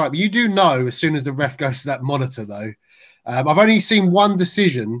more excitement. You do know as soon as the ref goes to that monitor, though. I've only seen one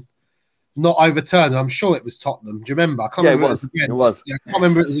decision not overturned. I'm sure it was Tottenham. Do you remember? I can't remember who it was against. It was. Yeah, I can't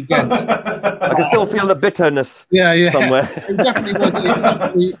remember who it was against. I can still feel the bitterness somewhere. It definitely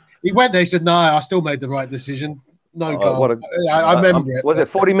was. He went there, he said, no, I still made the right decision. No goal. I remember it. Was it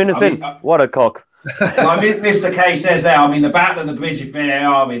 40 minutes in? What a cock. Well, I mean, Mr. K says there. I mean, the battle of the bridge, if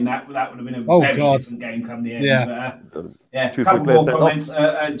VAR in that would have been a very different game come the end. Yeah, a couple more comments.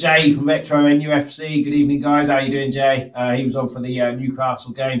 Jay from Retro NUFC. Good evening, guys. How you doing, Jay? He was on for the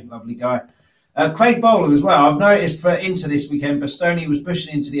Newcastle game. Lovely guy. Craig Bowler as well. I've noticed for Inter this weekend, Bastoni was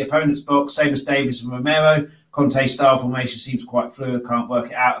pushing into the opponent's box, same as Davis and Romero. Conte's style formation seems quite fluid. Can't work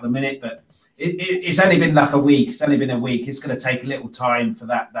it out at the minute, but it's only been like a week. It's only been a week. It's going to take a little time for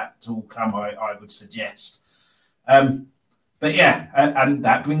that to all come, I would suggest. But yeah, and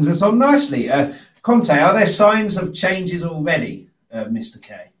that brings us on nicely. Conte, are there signs of changes already, Mr.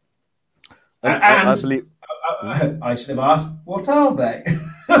 K? I believe... I should have asked, what are they?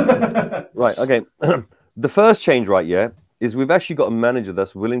 Right, okay. The first change, right, is we've actually got a manager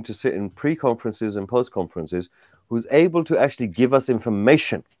that's willing to sit in pre-conferences and post-conferences who's able to actually give us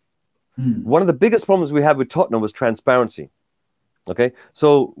information. One of the biggest problems we had with Tottenham was transparency. Okay,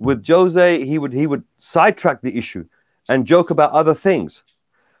 so with Jose, he would sidetrack the issue and joke about other things.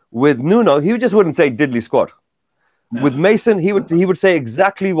 With Nuno, he just wouldn't say diddly squat. No. With Mason, he would say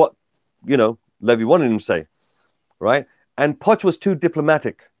exactly what Levy wanted him to say, right? And Poch was too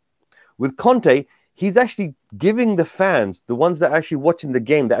diplomatic. With Conte, he's actually giving the fans, the ones that are actually watching the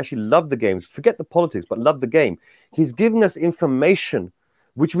game, that actually love the games, forget the politics, but love the game. He's giving us information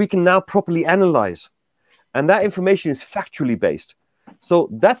which we can now properly analyze. And that information is factually based. So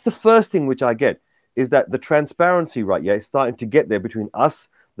that's the first thing which I get, is that the transparency, right, is starting to get there between us,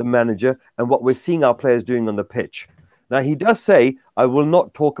 the manager, and what we're seeing our players doing on the pitch. Now, he does say, I will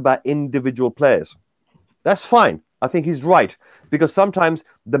not talk about individual players. That's fine. I think he's right. Because sometimes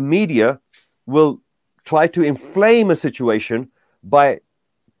the media will try to inflame a situation by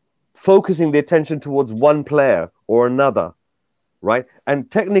focusing the attention towards one player or another, right? And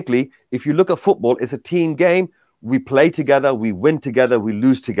technically, if you look at football, it's a team game. We play together, we win together, we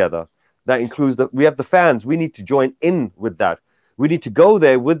lose together. That includes that we have the fans. We need to join in with that. We need to go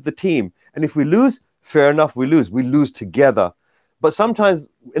there with the team. And if we lose, fair enough, we lose. We lose together. But sometimes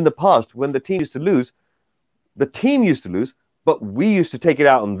in the past, when the team used to lose, but we used to take it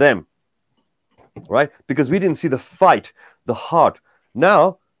out on them, right? Because we didn't see the fight, the heart.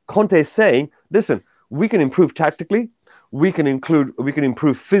 Now, Conte is saying, listen, we can improve tactically, we can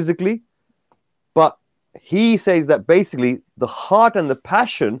improve physically, but he says that basically the heart and the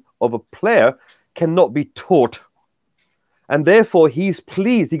passion of a player cannot be taught. And therefore, he's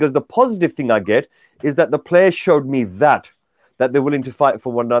pleased. He goes, the positive thing I get is that the players showed me that they're willing to fight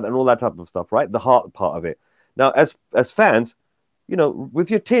for one another and all that type of stuff, right? The heart part of it. Now, as fans, with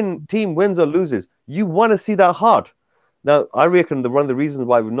your team wins or loses, you want to see that heart. Now, I reckon one of the reasons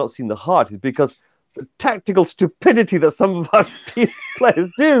why we've not seen the heart is because the tactical stupidity that some of our team players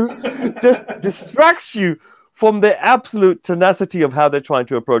do just distracts you from the absolute tenacity of how they're trying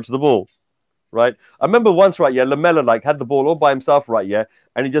to approach the ball, right? I remember once, right, Lamela had the ball all by himself, right,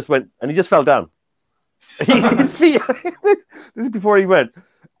 and he just fell down. His feet. This is before he went,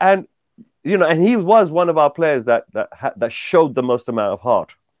 and and he was one of our players that showed the most amount of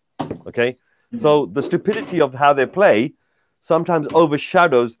heart. Okay, so the stupidity of how they play sometimes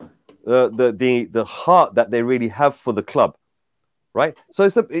overshadows the heart that they really have for the club, right? So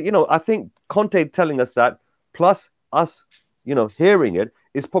it's I think Conte telling us that, plus us, hearing it,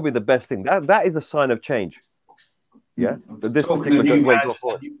 is probably the best thing. That is a sign of change. Yeah. This particular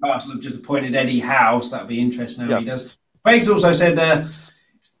Newcastle have just appointed Eddie Howe, so that'll be interesting how he does. Craig's also said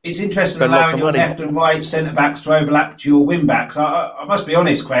it's interesting allowing your left and right centre backs to overlap to your wing backs. I must be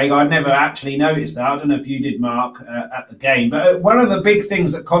honest, Craig, I never actually noticed that. I don't know if you did, Mark, at the game. But one of the big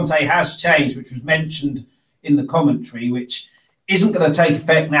things that Conte has changed, which was mentioned in the commentary, which isn't going to take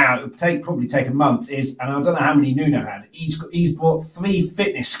effect now, it would probably take a month, and I don't know how many Nuno had. He's brought 3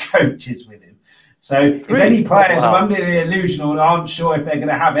 fitness coaches with him. So if any players are under the illusion or aren't sure if they're going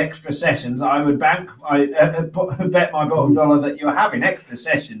to have extra sessions, I would bet my bottom dollar that you're having extra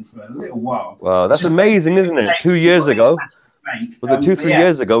sessions for a little while. Well, that's amazing, isn't it? 2 years ago, was it 2-3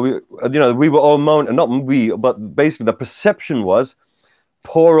 years ago? We were all moaning, not we, but basically the perception was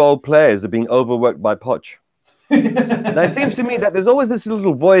poor old players are being overworked by Poch. Now, it seems to me that there's always this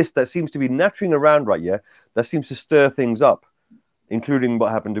little voice that seems to be nattering around that seems to stir things up, including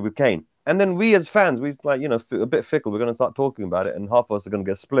what happened with Kane. And then we as fans, we a bit fickle. We're going to start talking about it, and half of us are going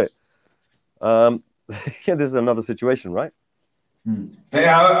to get split. This is another situation, right?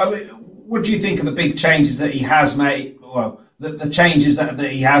 What do you think of the big changes that he has made? Well, the changes that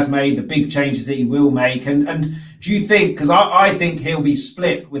he has made, the big changes that he will make, and do you think? Because I think he'll be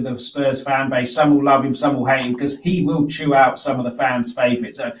split with the Spurs fan base. Some will love him, some will hate him, because he will chew out some of the fans'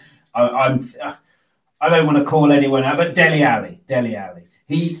 favourites. I don't want to call anyone out, but Dele Alli.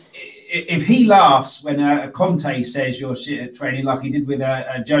 if he laughs when Conte says you're shit at training, like he did with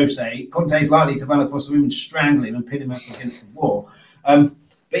Jose, Conte's likely to run across the room and strangle him and pin him up against the wall.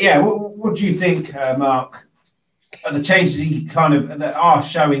 But yeah, what do you think, Mark? Are the changes that are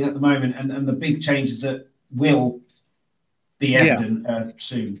showing at the moment, and the big changes that will be evident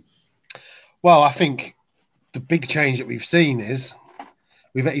soon? Well, I think the big change that we've seen is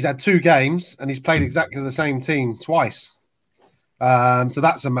he's had 2 games and he's played exactly the same team twice. So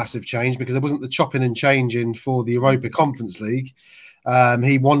that's a massive change because there wasn't the chopping and changing for the Europa Conference League.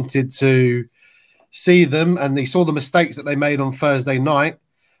 He wanted to see them, and he saw the mistakes that they made on Thursday night.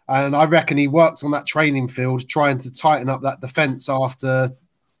 And I reckon he worked on that training field trying to tighten up that defence after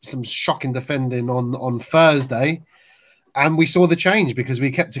some shocking defending on Thursday. And we saw the change because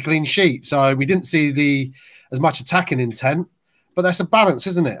we kept a clean sheet. So we didn't see as much attacking intent. But that's a balance,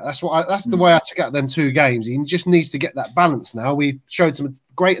 isn't it? That's the way I took out them 2 games. He just needs to get that balance now. We showed some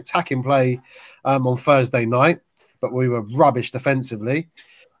great attacking play on Thursday night, but we were rubbish defensively.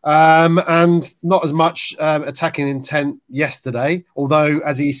 And not as much attacking intent yesterday, although,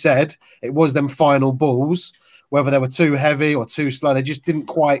 as he said, it was them final balls, whether they were too heavy or too slow, they just didn't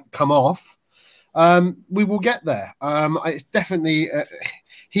quite come off. We will get there. It's definitely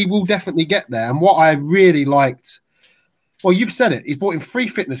he will definitely get there. And what I really liked, well, you've said it, he's brought in 3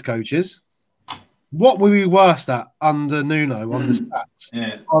 fitness coaches. What were we worst at under Nuno on the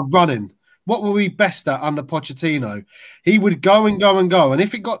stats? Running. What were we best at under Pochettino? He would go and go and go. And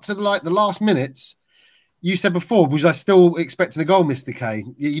if it got to like the last minutes, you said before, was I still expecting a goal, Mr. K?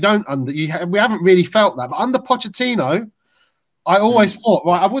 We haven't really felt that. But under Pochettino, I always thought,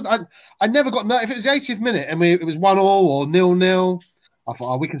 right, I never got, if it was the 80th minute and it was 1-1 or 0-0, I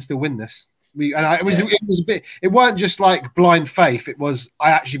thought, we can still win this. It was a bit, it weren't just like blind faith. It was,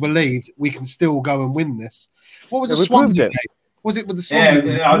 I actually believed we can still go and win this. What was the Swansea game? Was it with the Swansea?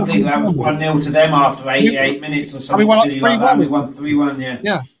 Yeah, I think that was 1-0 to them after 88 minutes or something. We won 3-1. We won 3-1,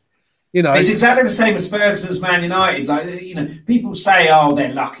 yeah. It's exactly the same as Ferguson's Man United. Like, people say,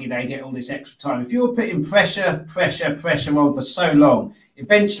 they're lucky they get all this extra time. If you're putting pressure on for so long,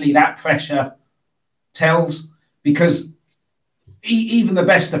 eventually that pressure tells, because even the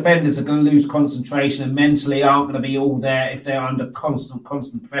best defenders are going to lose concentration and mentally aren't going to be all there if they're under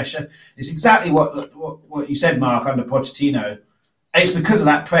constant pressure. It's exactly what you said, Mark, under Pochettino. It's because of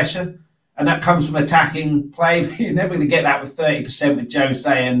that pressure, and that comes from attacking play. You're never going to get that with 30% with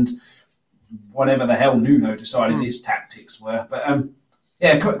Jose and whatever the hell Nuno decided his tactics were. But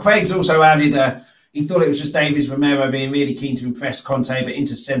Craig's also added he thought it was just Davies Romero being really keen to impress Conte, but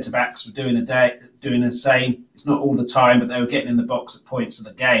Inter centre-backs were doing the same. It's not all the time, but they were getting in the box at points of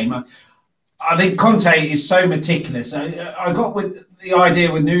the game. I think Conte is so meticulous. I got with the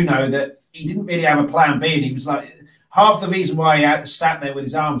idea with Nuno that he didn't really have a plan B, and he was like, half the reason why he sat there with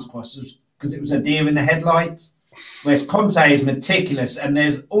his arms crossed was because it was a deer in the headlights. Whereas Conte is meticulous, and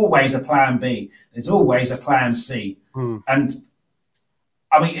there's always a plan B. There's always a plan C. And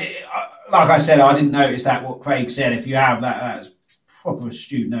I mean, like I said, I didn't notice that, what Craig said. If you have that's proper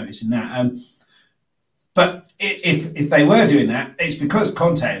astute noticing that. But if they were doing that, it's because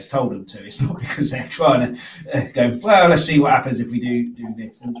Conte has told them to. It's not because they're trying to go, well, let's see what happens if we do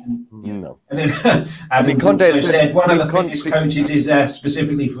this. And then Adam Conte said one of the fitness coaches is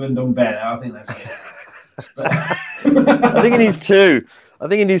specifically for Ndombele. I think that's good. I think he needs 2.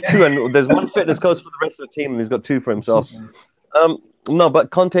 And there's one fitness coach for the rest of the team, and he's got 2 for himself. No, but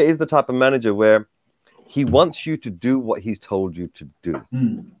Conte is the type of manager where he wants you to do what he's told you to do.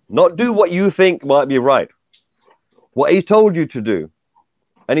 Not do what you think might be right. What he's told you to do.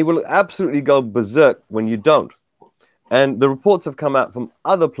 And he will absolutely go berserk when you don't. And the reports have come out from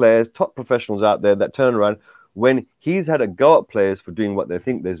other players, top professionals out there, that turn around when he's had a go at players for doing what they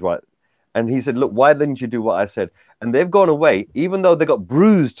think is right. And he said, look, why didn't you do what I said? And they've gone away, even though they got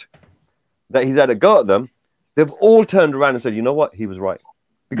bruised that he's had a go at them. They've all turned around and said, you know what? He was right.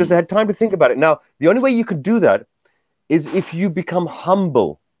 Because they had time to think about it. Now, the only way you could do that is if you become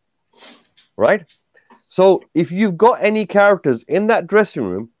humble, right? So if you've got any characters in that dressing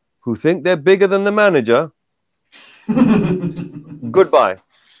room who think they're bigger than the manager, goodbye,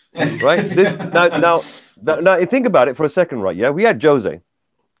 right? Now, you think about it for a second, right? Yeah, we had Jose,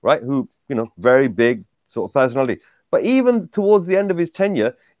 right? Who, very big sort of personality. But even towards the end of his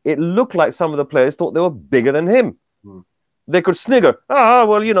tenure, it looked like some of the players thought they were bigger than him. They could snigger.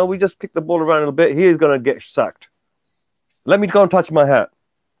 We just kicked the ball around a little bit. He's going to get sacked. Let me go and touch my hat.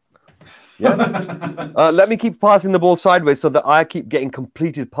 Yeah. Let me keep passing the ball sideways so that I keep getting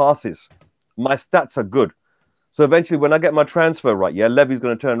completed passes. My stats are good. So eventually, when I get my transfer right, Levy's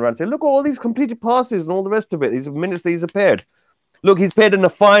going to turn around and say, look, all these completed passes and all the rest of it. These minutes that he's paired. Look, he's paired in the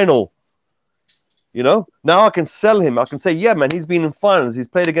final You know, now I can sell him. I can say, yeah, man, he's been in finals. He's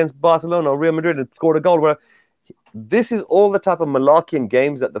played against Barcelona or Real Madrid and scored a goal. Where this is all the type of malarkey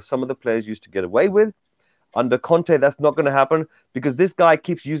games that some of the players used to get away with. Under Conte, that's not going to happen because this guy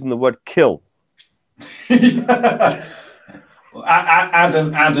keeps using the word kill. Well,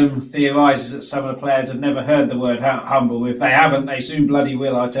 Adam theorises that some of the players have never heard the word humble. If they haven't, they soon bloody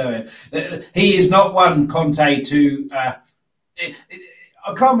will, I tell you. He is not one, Conte, to...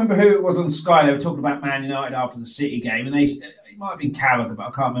 I can't remember who it was on Sky. They were talking about Man United after the City game, and it might have been Carragher, but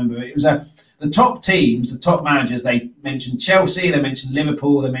I can't remember. It was the top teams, the top managers. They mentioned Chelsea, they mentioned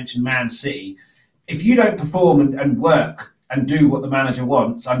Liverpool, they mentioned Man City. If you don't perform and work and do what the manager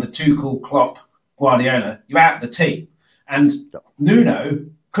wants under Tuchel, Klopp, Guardiola, you're out of the team. And Nuno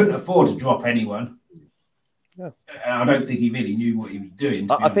couldn't afford to drop anyone. Yeah. And I don't think he really knew what he was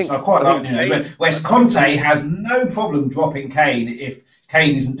doing. I quite like Nuno. Whereas Conte has no problem dropping Kane if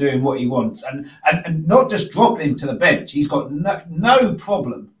Kane isn't doing what he wants, and not just dropping him to the bench. He's got no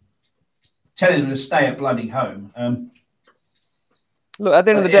problem telling him to stay at bloody home. Look, at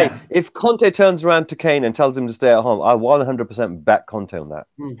the end of the day, if Conte turns around to Kane and tells him to stay at home, I 100% back Conte on that.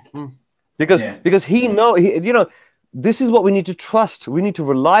 Mm-hmm. Because he this is what we need to trust. We need to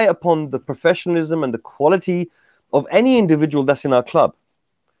rely upon the professionalism and the quality of any individual that's in our club.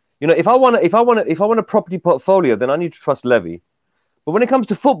 You know, if I want a property portfolio, then I need to trust Levy. But when it comes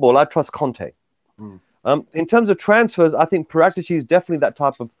to football, I trust Conte. In terms of transfers, I think Paratici is definitely that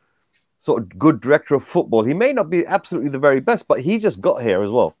type of sort of good director of football. He may not be absolutely the very best, but he just got here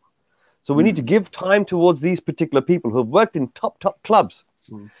as well. So we need to give time towards these particular people who have worked in top clubs.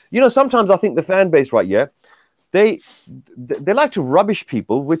 You know, sometimes I think the fan base, right, they like to rubbish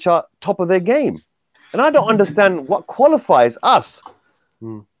people which are top of their game. And I don't understand what qualifies us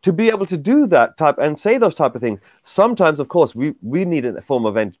to be able to do that type and say those type of things. Sometimes, of course, we need a form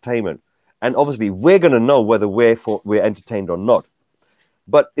of entertainment. And obviously, we're going to know whether we're entertained or not.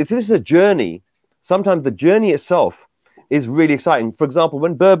 But if this is a journey, sometimes the journey itself is really exciting. For example,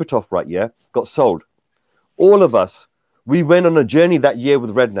 when Berbatov, got sold, all of us, we went on a journey that year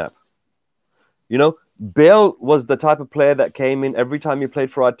with Redknapp. You know, Bale was the type of player that came in every time he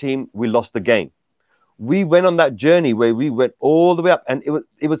played for our team, we lost the game. We went on that journey where we went all the way up, and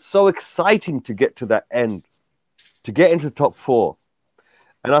it was so exciting to get to that end, to get into the top four.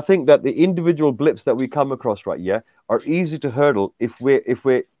 And I think that the individual blips that we come across, are easy to hurdle if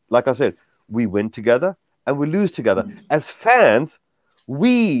we're like I said, we win together and we lose together. As fans,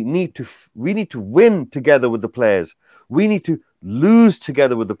 we need to win together with the players. We need to lose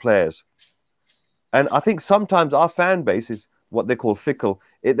together with the players. And I think sometimes our fan base is what they call fickle.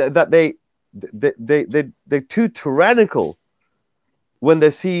 They're too tyrannical when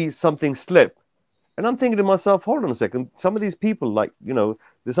they see something slip. And I'm thinking to myself, hold on a second. Some of these people,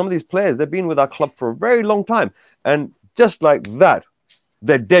 some of these players, they've been with our club for a very long time. And just like that,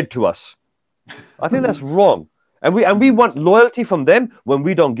 they're dead to us. I think that's wrong. And we want loyalty from them when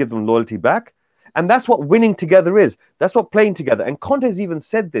we don't give them loyalty back. And that's what winning together is. That's what playing together. And Conte's even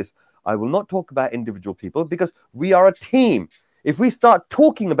said this. I will not talk about individual people because we are a team. If we start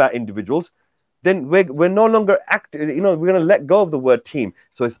talking about individuals, then we're no longer acting. We're going to let go of the word team.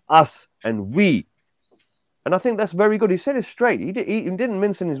 So it's us and we. And I think that's very good. He said it straight. He didn't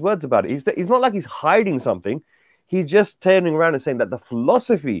mince in his words about it. He's not like he's hiding something. He's just turning around and saying that the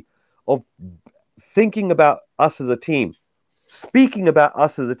philosophy of thinking about us as a team, speaking about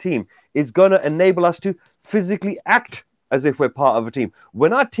us as a team, is going to enable us to physically act as if we're part of a team.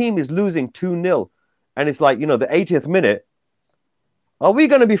 When our team is losing 2-0 and it's like, the 80th minute, are we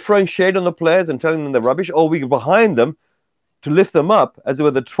going to be throwing shade on the players and telling them they're rubbish? Or are we behind them to lift them up as they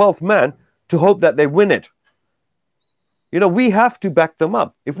were the 12th man to hope that they win it? We have to back them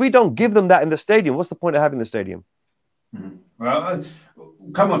up. If we don't give them that in the stadium, what's the point of having the stadium? Well,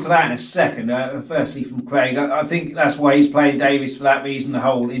 we'll come on to that in a second. Firstly, from Craig, I think that's why he's playing Davies for that reason, the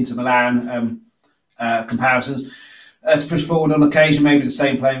whole Inter Milan comparisons. To push forward on occasion, maybe the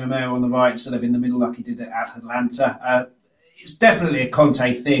same playing Romero on the right instead of in the middle like he did at Atlanta. It's definitely a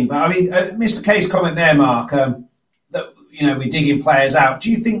Conte thing. But, I mean, Mr. K's comment there, Mark, that, we're digging players out.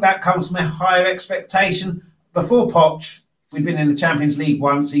 Do you think that comes from a higher expectation? Before Poch, we'd been in the Champions League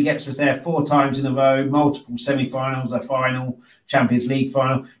once. He gets us there 4 times in a row, multiple semi-finals, a final, Champions League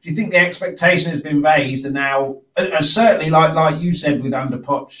final. Do you think the expectation has been raised and now, certainly like you said with under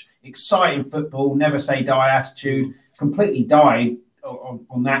Poch, exciting football, never say die attitude, completely died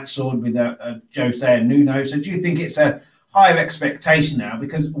on that sword with Jose and Nuno. So do you think it's a higher expectation now?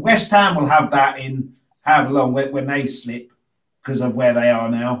 Because West Ham will have that in however long when they slip because of where they are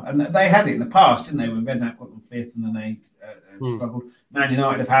now. And they had it in the past, didn't they? When Redknapp got them 5th and then they struggled. Man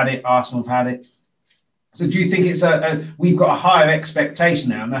United have had it. Arsenal have had it. So do you think it's we've got a higher expectation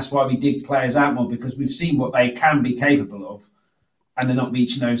now, and that's why we dig players out more, because we've seen what they can be capable of, and they're not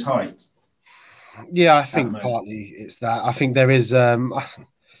reaching those heights? Yeah, I think partly it's that. I think there is.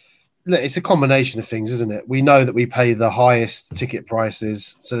 It's a combination of things, isn't it? We know that we pay the highest ticket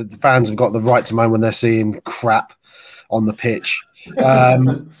prices, so the fans have got the right to moan when they're seeing crap on the pitch.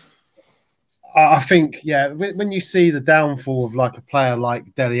 I think, yeah, when you see the downfall of like a player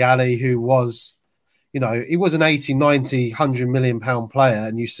like Dele Alli, who was, he was an 80, 90, 100 million pound player,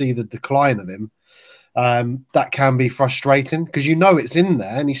 and you see the decline of him, that can be frustrating because it's in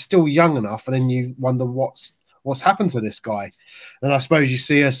there and he's still young enough, and then you wonder what's happened to this guy. And I suppose you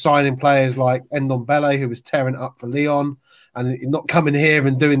see us signing players like Ndombele, who was tearing it up for Lyon, and not coming here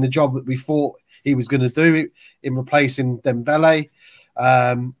and doing the job that we thought he was going to do in replacing Dembele.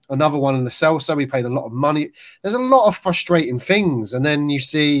 Another one in the Celso, we paid a lot of money. There's a lot of frustrating things. And then you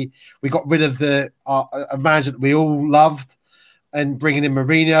see we got rid of a manager that we all loved and bringing in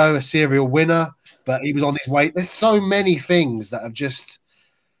Mourinho, a serial winner, but he was on his way. There's so many things that have just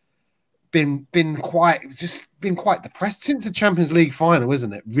been quite depressed since the Champions League final,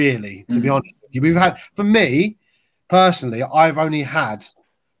 isn't it? Really, to be honest with you, we've had, for me personally, I've only had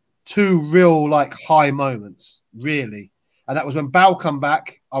 2 real like high moments, really, and that was when Bale come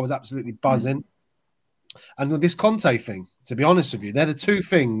back. I was absolutely buzzing, and with this Conte thing. To be honest with you, they're the 2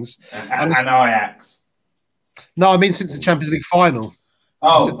 things. And Ajax. No, I mean since the Champions League final.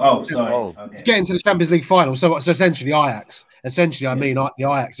 Sorry. Okay. Getting to the Champions League final. So essentially Ajax. Essentially, I mean the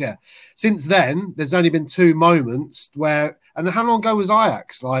Ajax, yeah. Since then, there's only been 2 moments where... And how long ago was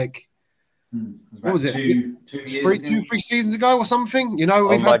Ajax? Like, what was it? 2 years 3 seasons ago or something?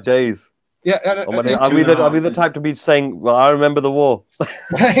 We've had days. Yeah. I'll be the type to be saying, well, I remember the war.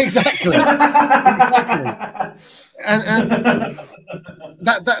 Exactly. And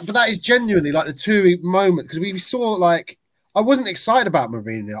that is genuinely like the 2 moments, because we saw like... I wasn't excited about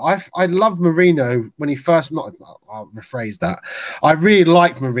Mourinho. I loved Mourinho when he first. I'll rephrase that. I really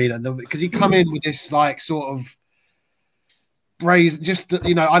liked Mourinho because he come in with this like sort of brazen. Just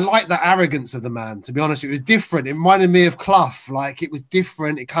I like the arrogance of the man. To be honest, it was different. It reminded me of Clough. Like it was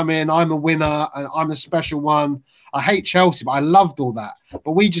different. It come in. I'm a winner. And I'm the special one. I hate Chelsea, but I loved all that.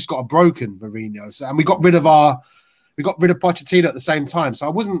 But we just got a broken Mourinho. And we got rid of Pochettino at the same time. So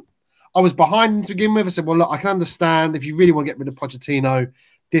I was behind him to begin with. I said, well, look, I can understand if you really want to get rid of Pochettino,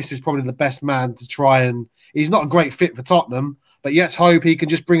 this is probably the best man to try, and he's not a great fit for Tottenham, but let's hope he can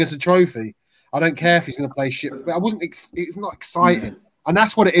just bring us a trophy. I don't care if he's going to play shit, but it's not exciting. And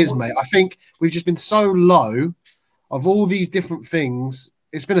that's what it is, mate. I think we've just been so low of all these different things.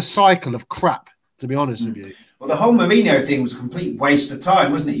 It's been a cycle of crap, to be honest with you. Well, the whole Mourinho thing was a complete waste of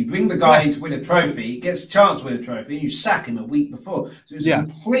time, wasn't it? You bring the guy in to win a trophy, he gets a chance to win a trophy, and you sack him a week before. So it was a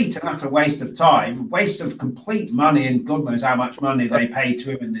complete and utter waste of time, waste of complete money, and God knows how much money they paid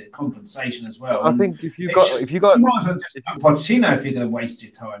to him in the compensation as well. I think if you might as well just Pochettino if you're going to waste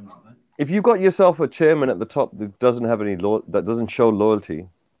your time on it. If you've got yourself a chairman at the top that doesn't have any that doesn't show loyalty,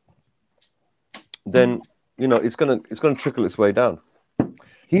 then it's going to trickle its way down.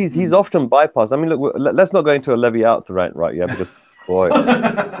 He's often bypassed. I mean, look, let's not go into a Levy out right, yeah, because boy,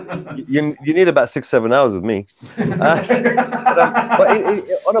 you need about 6-7 hours with me. But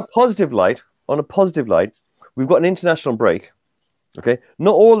on a positive light, we've got an international break. Okay,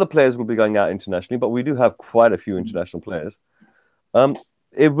 not all the players will be going out internationally, but we do have quite a few international players.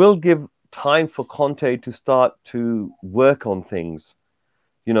 It will give time for Conte to start to work on things.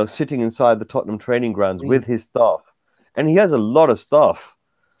 Sitting inside the Tottenham training grounds with his staff, and he has a lot of staff.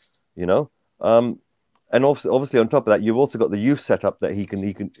 And obviously on top of that, you've also got the youth setup that he can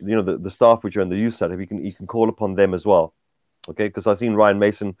the staff which are in the youth setup, he can call upon them as well. Okay, because I've seen Ryan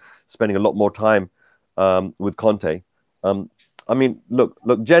Mason spending a lot more time with Conte. I mean, look.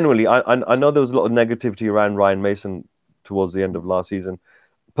 Generally, I know there was a lot of negativity around Ryan Mason towards the end of last season.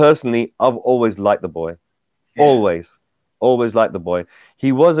 Personally, I've always liked the boy, always liked the boy.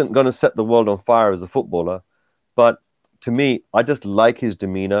 He wasn't going to set the world on fire as a footballer, but to me, I just like his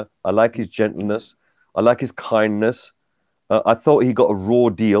demeanor. I like his gentleness. I like his kindness. I thought he got a raw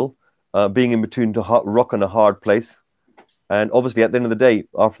deal, being in between to rock and a hard place. And obviously, at the end of the day,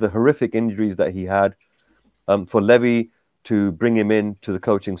 after the horrific injuries that he had, for Levy to bring him in to the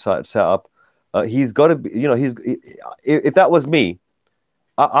coaching setup, he's got to be. If that was me,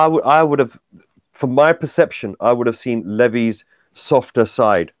 I would have, from my perception, I would have seen Levy's softer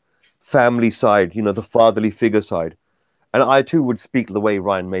side, family side, the fatherly figure side. And I too would speak the way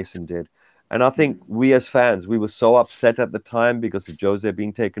Ryan Mason did. And I think we as fans, we were so upset at the time because of Jose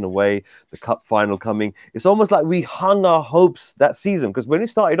being taken away, the cup final coming. It's almost like we hung our hopes that season, because when we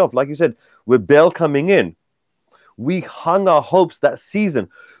started off, like you said, with Bale coming in, we hung our hopes that season.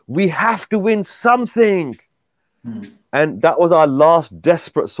 We have to win something. And that was our last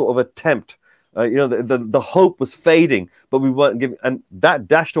desperate sort of attempt. The hope was fading, but we weren't giving, and that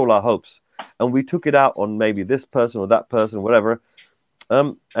dashed all our hopes. And we took it out on maybe this person or that person, or whatever.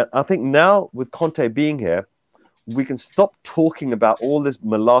 And I think now with Conte being here, we can stop talking about all this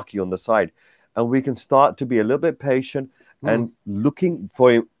malarkey on the side, and we can start to be a little bit patient and looking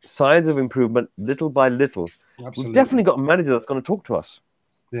for signs of improvement little by little. Absolutely. We've definitely got a manager that's going to talk to us,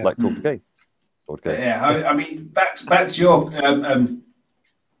 like talk to Kane. Yeah, I mean, back to your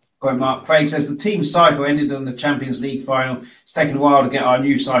quote, Mark. Craig says the team cycle ended on the Champions League final. It's taken a while to get our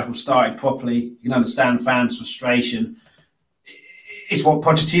new cycle started properly. You can understand fans' frustration. It's what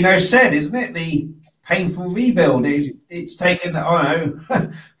Pochettino said, isn't it? The painful rebuild. It's taken, I don't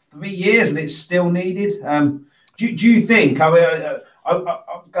know, 3 years and it's still needed. Do you think, I'm going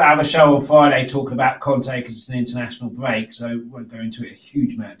to have a show on Friday talking about Conte because it's an international break, so I won't go into it a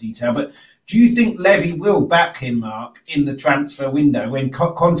huge amount of detail, but do you think Levy will back him, Mark, in the transfer window when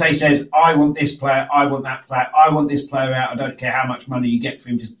Conte says, I want this player, I want that player, I want this player out, I don't care how much money you get for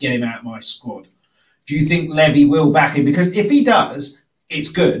him, just get him out of my squad? Do you think Levy will back him? Because if he does, it's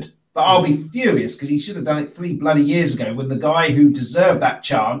good, but I'll be furious because he should have done it 3 bloody years ago when the guy who deserved that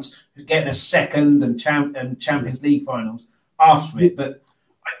chance of getting a second and Champions League finals asked for it. But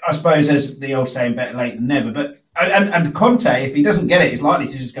I suppose there's the old saying, better late than never. But and Conte, if he doesn't get it, is likely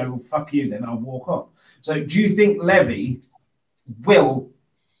to just go, well, fuck you, then I'll walk off. So do you think Levy will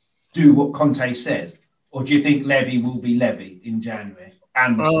do what Conte says? Or do you think Levy will be Levy in January?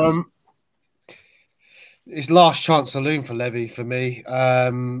 It's last chance saloon for Levy for me. I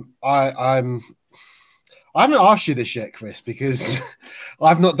haven't asked you this yet, Chris, because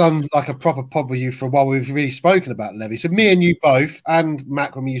I've not done like a proper pod with you for a while. We've really spoken about Levy. So me and you both, and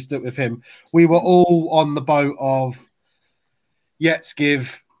Mac, when we used to do it with him, we were all on the boat of let's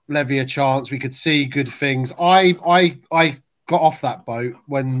give Levy a chance. We could see good things. I got off that boat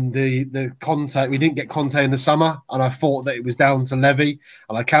when the Conte, we didn't get Conte in the summer, and I thought that it was down to Levy,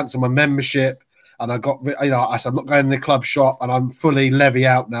 and I cancelled my membership. And I got, I said, I'm not going in the club shop, and I'm fully Levy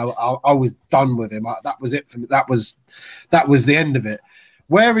out now. I was done with him. That was it for me. That was the end of it.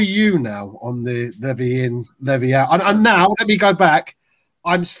 Where are you now on the Levy in, Levy out? And now, let me go back.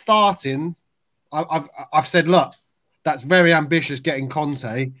 I'm starting. I've said, look, that's very ambitious getting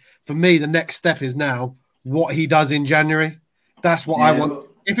Conte. For me, the next step is now what he does in January. That's what I want.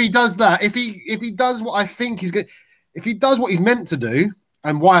 If he does that, if he does what I think he's good, if he does what he's meant to do,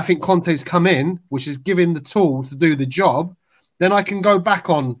 and why I think Conte's come in, which is giving the tools to do the job, then I can go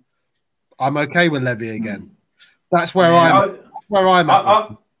back on. I'm okay with Levy again. That's where I'm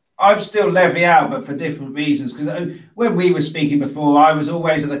at. I'm still Levy out, but for different reasons. Because when we were speaking before, I was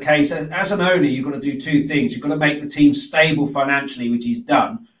always of the case as an owner, you've got to do 2 things. You've got to make the team stable financially, which he's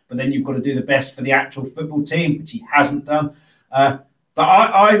done, but then you've got to do the best for the actual football team, which he hasn't done. But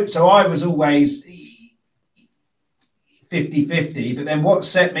I was always 50-50, but then what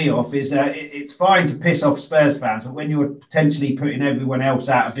set me off is it's fine to piss off Spurs fans, but when you're potentially putting everyone else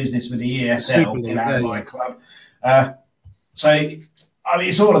out of business with the ESL, get out of my club. So, I mean,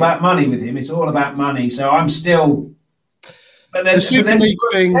 it's all about money with him. It's all about money. So I'm still... But then be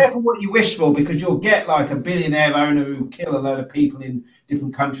careful what you wish for, because you'll get like a billionaire owner who kill a load of people in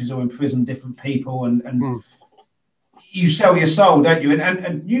different countries or imprison different people, and you sell your soul, don't you?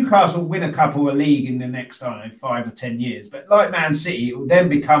 And Newcastle win a couple of league in the next, I don't know, 5 or 10 years. But like Man City, it will then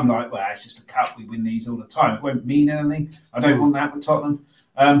become like, well, it's just a cup. We win these all the time. It won't mean anything. I don't want that with Tottenham.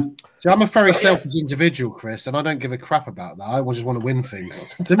 So I'm a very selfish individual, Chris, and I don't give a crap about that. I just want to win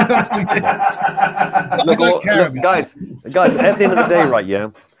things. To be honest with you. I don't care about guys, at the end of the day, right, yeah?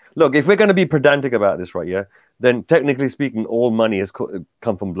 Look, if we're going to be pedantic about this, right, yeah, then technically speaking, all money has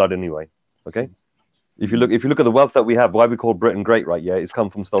come from blood anyway, okay? If you look at the wealth that we have, why we call Britain great, right? Yeah, it's come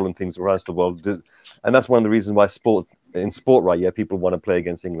from stolen things around the world, and that's one of the reasons why sport, right? Yeah, people want to play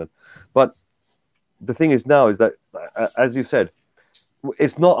against England. But the thing is now is that, as you said,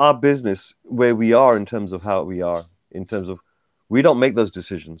 it's not our business where we are in terms of how we are. In terms of, we don't make those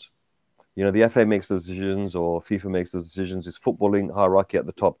decisions. You know, the FA makes those decisions, or FIFA makes those decisions. It's footballing hierarchy at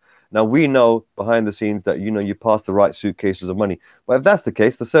the top. Now we know behind the scenes that you pass the right suitcases of money. But if that's the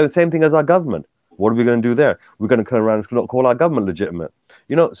case, the same thing as our government. What are we going to do there? We're going to come around and not call our government legitimate.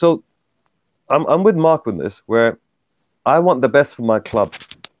 So I'm with Mark with this, where I want the best for my club,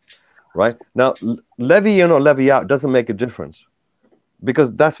 right? Now, Levy in or Levy out doesn't make a difference.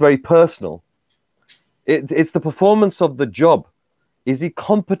 because that's very personal. It's the performance of the job. Is he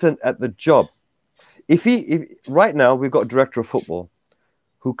competent at the job? If right now we've got a director of football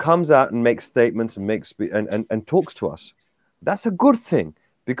who comes out and makes statements and talks to us, that's a good thing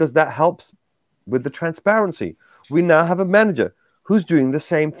because that helps with the transparency. We now have a manager who's doing the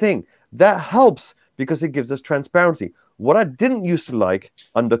same thing. That helps because it gives us transparency. What I didn't used to like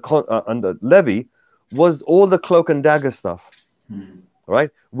under Levy was all the cloak and dagger stuff, right?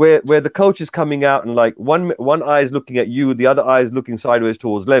 Where the coach is coming out and like one eye is looking at you, the other eye is looking sideways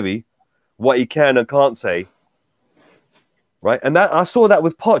towards Levy, what he can and can't say, right? And that I saw that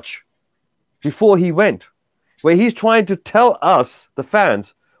with Poch before he went, where he's trying to tell us, the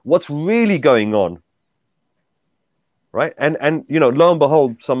fans, what's really going on, right? And you know, lo and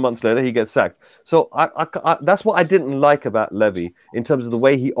behold, some months later he gets sacked. So I that's what I didn't like about Levy in terms of the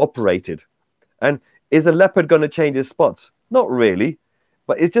way he operated. And is a leopard going to change his spots? Not really,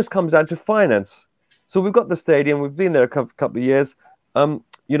 but it just comes down to finance. So we've got the stadium. We've been there a couple of years.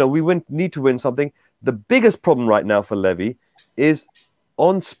 You know, we need to win something. The biggest problem right now for Levy is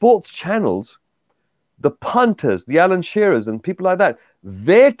on sports channels, the punters, the Alan Shearers and people like that,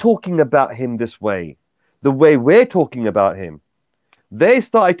 they're talking about him this way, the way we're talking about him. They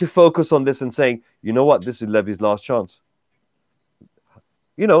started to focus on this and saying, you know what, this is Levy's last chance.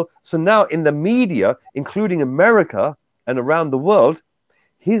 You know, so now in the media, including America and around the world,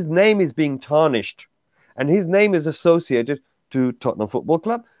 his name is being tarnished. And his name is associated to Tottenham Football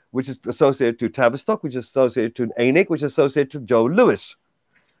Club, which is associated to Tavistock, which is associated to ENIC, which is associated to Joe Lewis.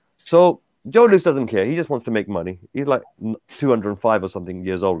 So Joe Lewis doesn't care. He just wants to make money. He's like 205 or something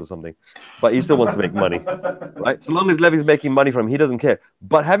years old or something, but he still wants to make money, right? So long as Levy's making money from him, he doesn't care.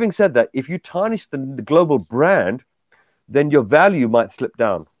 But having said that, if you tarnish the global brand, then your value might slip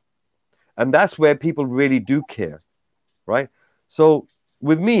down. And that's where people really do care, right? So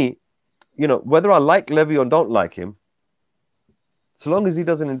with me, you know, whether I like Levy or don't like him, so long as he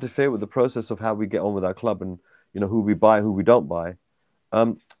doesn't interfere with the process of how we get on with our club and, you know, who we buy, who we don't buy,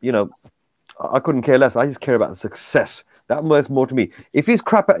 you know, I couldn't care less. I just care about the success. That matters more to me. If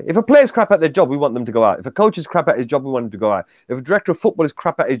a player's crap at their job, we want them to go out. If a coach is crap at his job, we want him to go out. If a director of football is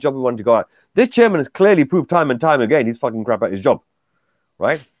crap at his job, we want him to go out. This chairman has clearly proved time and time again he's fucking crap at his job,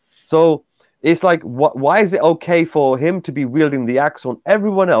 right? So it's like, why is it okay for him to be wielding the axe on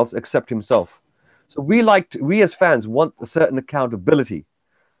everyone else except himself? So we as fans want a certain accountability.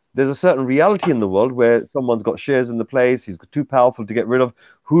 There's a certain reality in the world where someone's got shares in the place, he's too powerful to get rid of.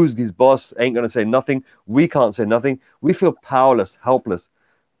 Who's his boss? Ain't going to say nothing. We can't say nothing. We feel powerless, helpless.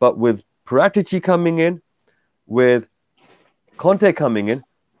 But with Paratici coming in, with Conte coming in,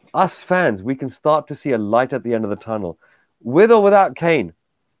 us fans, we can start to see a light at the end of the tunnel, with or without Kane.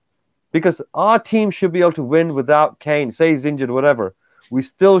 Because our team should be able to win without Kane. Say he's injured, whatever. We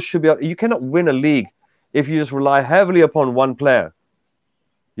still should be able. You cannot win a league if you just rely heavily upon one player.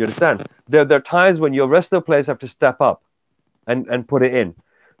 You understand? There are times when your rest of the players have to step up and put it in.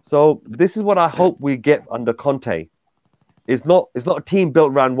 So this is what I hope we get under Conte. It's not a team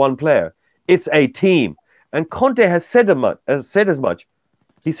built around one player. It's a team. And Conte has said as much.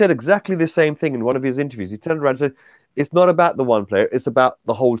 He said exactly the same thing in one of his interviews. He turned around and said, it's not about the one player. It's about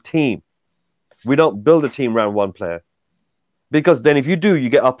the whole team. We don't build a team around one player. Because then if you do, you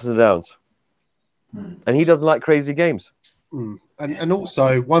get ups and downs. And he doesn't like crazy games. And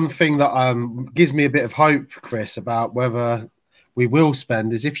also, one thing that gives me a bit of hope, Chris, about whether we will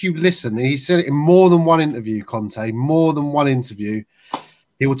spend is if you listen, and he said it in more than one interview, Conte, more than one interview,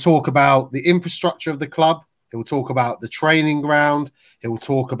 he will talk about the infrastructure of the club. He will talk about the training ground. He will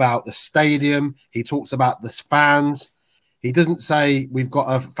talk about the stadium. He talks about the fans. He doesn't say we've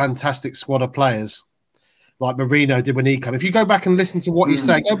got a fantastic squad of players like Mourinho did when he came. If you go back and listen to what he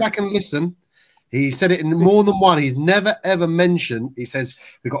said, go back and listen. He said it in more than one. He's never, ever mentioned, he says,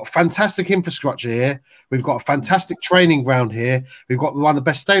 we've got a fantastic infrastructure here. We've got a fantastic training ground here. We've got one of the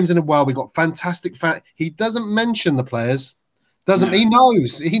best stadiums in the world. We've got fantastic He doesn't mention the players. Doesn't He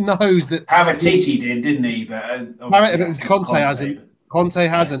knows. He knows that. Paratici did, didn't he? But Conte hasn't. Conte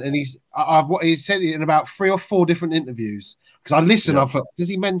hasn't. And he's said it in about 3 or 4 different interviews. Because I listen, I thought, does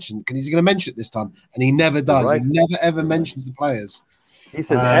he mention? Is he going to mention it this time? And he never does. Right. He never, ever mentions the players. He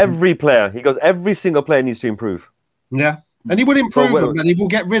says every player. He goes, every single player needs to improve. Yeah. And he will improve them, and he will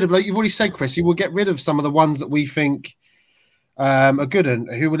get rid of, like you've already said, Chris, he will get rid of some of the ones that we think are good. And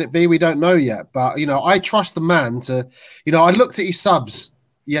who would it be? We don't know yet. But, you know, I trust the man to, you know, I looked at his subs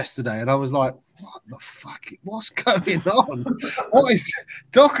yesterday and I was like, what the fuck? What's going on? What is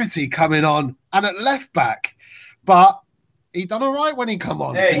Doherty coming on and at left back? But he done all right when he come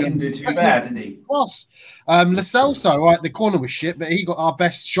on. Yeah, he didn't do too bad, did he? Cross. Lo Celso, right, the corner was shit, but he got our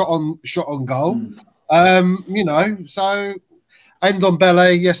best shot on goal. You know, so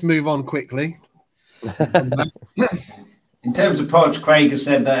Ndombele, yes, move on quickly. In terms of Poch, Craig has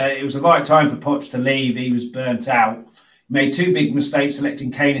said that it was the right time for Poch to leave. He was burnt out. He made two big mistakes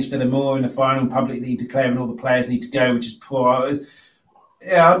selecting Kane instead of Moore in the final, publicly declaring all the players need to go, which is poor.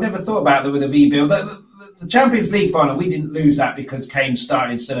 Yeah, I've never thought about that with a rebuild. The Champions League final, we didn't lose that because Kane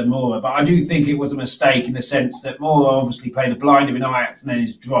started instead of Moore, but I do think it was a mistake in the sense that Moore obviously played a blinder in Ajax and then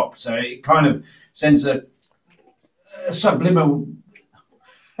he's dropped. So it kind of sends a subliminal,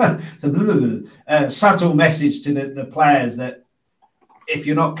 subtle message to the players that if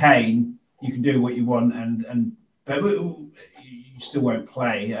you're not Kane, you can do what you want, but you still won't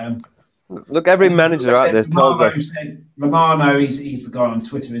play. Look, every manager out there tells us. Romano, he's gone on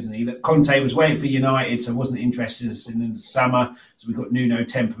Twitter, isn't he? That Conte was waiting for United, so wasn't interested in the summer. So we got Nuno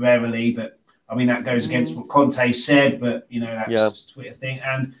temporarily, but I mean that goes against what Conte said. But you know that's just a Twitter thing,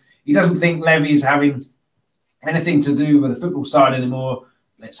 and he doesn't think Levy is having anything to do with the football side anymore.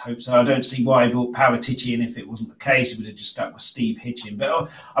 Let's hope so. I don't see why he brought Paratici in if it wasn't the case. He would have just stuck with Steve Hitchen. But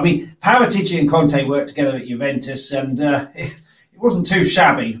I mean, Paratici and Conte worked together at Juventus, and it wasn't too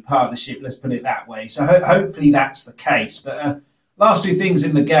shabby partnership. Let's put it that way. So hopefully that's the case. But last two things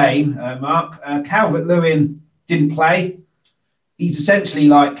in the game, Mark. Calvert-Lewin didn't play. He's essentially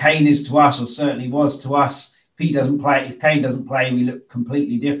like Kane is to us, or certainly was to us. If Kane doesn't play, we look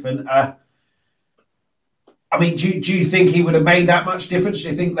completely different. I mean, do you think he would have made that much difference? Do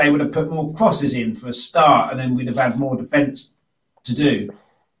you think they would have put more crosses in for a start and then we'd have had more defence to do?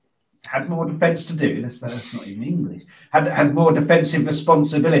 Had more defence to do? That's not even English. Had more defensive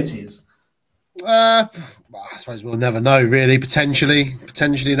responsibilities? I suppose we'll never know, really. Potentially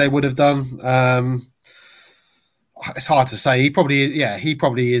they would have done. It's hard to say. He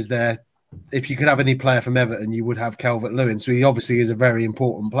probably is there. If you could have any player from Everton, you would have Calvert-Lewin. So he obviously is a very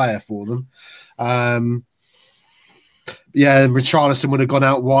important player for them. And Richarlison would have gone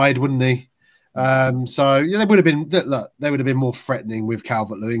out wide, wouldn't he? So yeah, they would have been more threatening with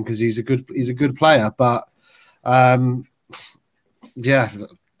Calvert-Lewin because he's a good player. But yeah,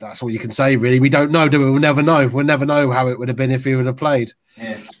 that's all you can say, really. We don't know, do we? We'll never know. We'll never know how it would have been if he would have played.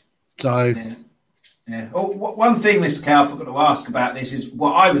 Yeah. So. Yeah. Oh, one thing, Mr. Cal, I forgot to ask about this is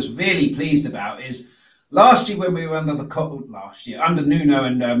what I was really pleased about is last year when we were under Nuno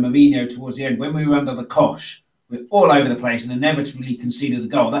and Mourinho towards the end, when we were under the cosh, we were all over the place and inevitably conceded a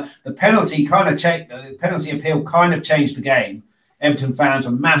goal. The penalty appeal kind of changed the game. Everton fans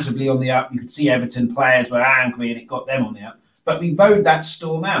were massively on the up. You could see Everton players were angry and it got them on the up. But we rode that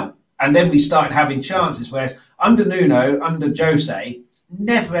storm out. And then we started having chances, whereas under Nuno, under Jose,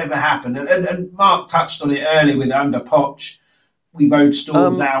 never ever happened. And Mark touched on it earlier with under Poch. We rode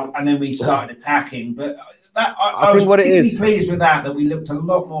storms out and then we started attacking. But I was particularly pleased with that we looked a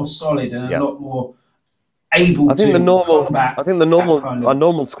lot more solid and a lot more able to combat. I think the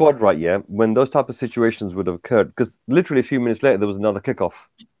normal squad, right? Yeah, when those type of situations would have occurred, because literally a few minutes later there was another kickoff.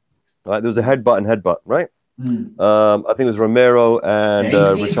 Right, there was a headbutt, right? I think it was Romero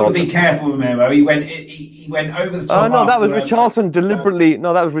and he's got to be careful, Romero. He went over the top. No, that was Richarlison deliberately.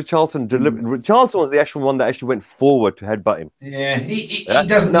 No, that was Richarlison deliberately. Richarlison was the actual one that actually went forward to headbutt him. Yeah, he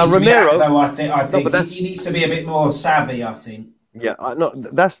doesn't need Romero, to be that, though. I think he needs to be a bit more savvy. I think. Yeah,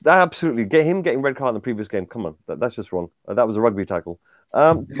 that's absolutely him getting red card in the previous game. Come on, that's just wrong. That was a rugby tackle.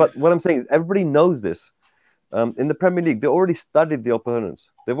 But what I'm saying is everybody knows this. In the Premier League, they already studied the opponents.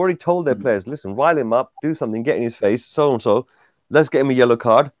 They've already told their players, listen, rile him up, do something, get in his face, so and so. Let's get him a yellow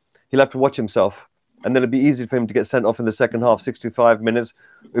card. He'll have to watch himself. And then it'll be easy for him to get sent off in the second half, 65 minutes.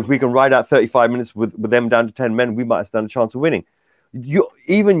 If we can ride out 35 minutes with them down to 10 men, we might stand a chance of winning.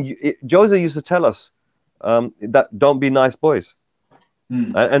 Jose used to tell us that don't be nice boys.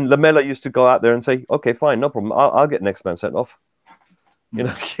 And Lamela used to go out there and say, okay, fine, no problem. I'll get next man sent off. You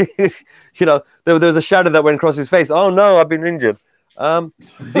know, there was a shadow that went across his face. Oh no, I've been injured. These are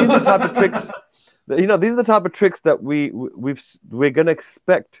the type of tricks. These are the type of tricks that we're going to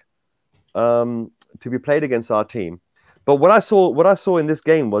expect to be played against our team. But what I saw in this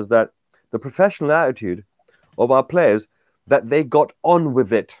game was that the professional attitude of our players, that they got on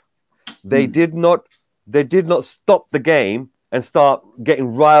with it. They did not stop the game and start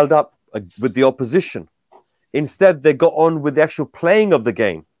getting riled up with the opposition. Instead, they got on with the actual playing of the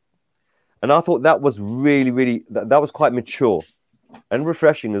game. And I thought that was really, really, that was quite mature and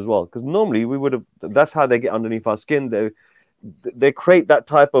refreshing as well. Because normally we would have, that's how they get underneath our skin. They create that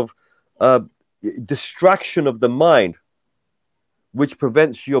type of distraction of the mind, which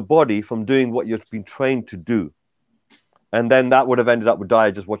prevents your body from doing what you've been trained to do. And then that would have ended up with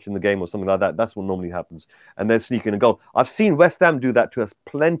Dyer just watching the game or something like that. That's what normally happens. And then sneaking a goal. I've seen West Ham do that to us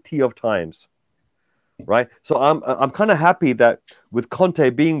plenty of times. Right? So I'm kind of happy that with Conte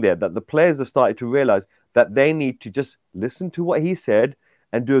being there, that the players have started to realize that they need to just listen to what he said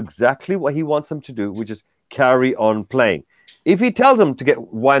and do exactly what he wants them to do, which is carry on playing. If he tells them to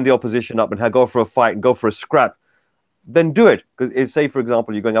wind the opposition up and go for a fight and go for a scrap, then do it. Because say, for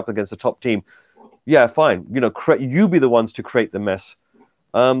example, you're going up against a top team. Yeah, fine. You be the ones to create the mess.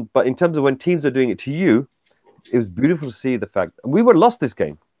 But in terms of when teams are doing it to you, it was beautiful to see the fact we would have lost this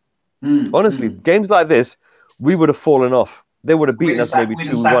game. Honestly, games like this, we would have fallen off. They would have beaten us maybe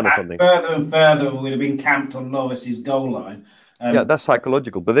 2-1 or something. Further and further, and we'd have been camped on Loris's goal line. Yeah, that's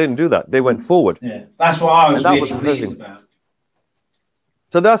psychological. But they didn't do that. They went forward. Yeah, that's what I was really pleased about.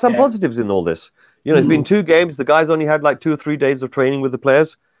 So there are some positives in all this. It's been 2 games. The guys only had like 2 or 3 days of training with the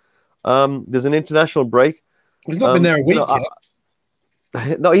players. There's an international break. He's not been there a week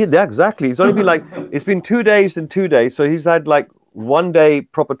yet. No, yeah, exactly. It's only been it's been 2 days and 2 days. So he's had like 1 day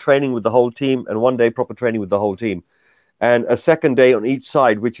proper training with the whole team and 1 day proper training with the whole team. And a second day on each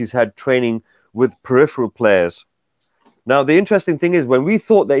side, which he's had training with peripheral players. Now, the interesting thing is when we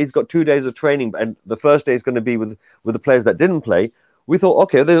thought that he's got 2 days of training and the first day is going to be with the players that didn't play, we thought,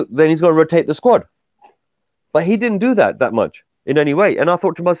 okay, then he's going to rotate the squad. But he didn't do that much in any way. And I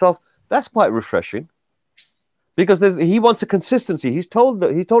thought to myself, that's quite refreshing. Because he wants a consistency. He told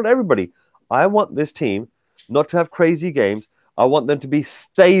everybody, I want this team not to have crazy games. I want them to be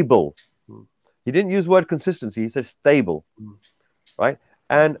stable. He didn't use the word consistency. He said stable. Right?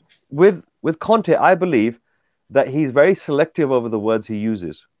 And with Conte, I believe that he's very selective over the words he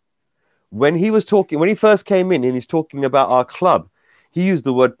uses. When he first came in and he's talking about our club, he used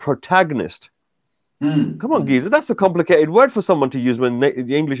the word protagonist. Come on, Geezer, that's a complicated word for someone to use when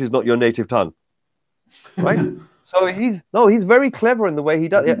the English is not your native tongue, right? So he's very clever in the way he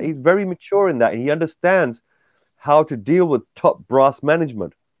does. He's very mature in that. He understands how to deal with top brass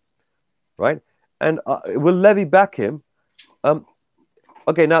management, right? And will Levy back him?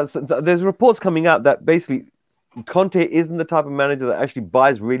 Okay, now there's reports coming out that basically Conte isn't the type of manager that actually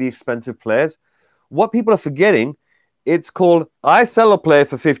buys really expensive players. What people are forgetting, it's called, I sell a player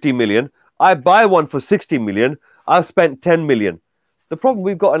for 50 million, I buy one for 60 million, I've spent 10 million. The problem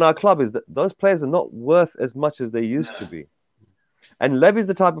we've got in our club is that those players are not worth as much as they used to be. And Levy's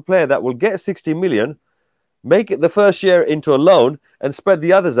the type of player that will get 60 million, make it the first year into a loan, and spread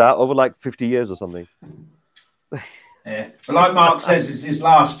the others out over like 50 years or something. Yeah, but like Mark says, it's his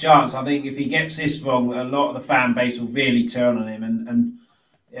last chance. I think if he gets this wrong, a lot of the fan base will really turn on him. And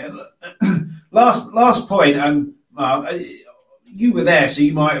yeah, last point, Mark, you were there, so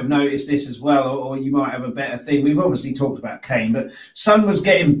you might have noticed this as well, or you might have a better thing. We've obviously talked about Kane, but Son was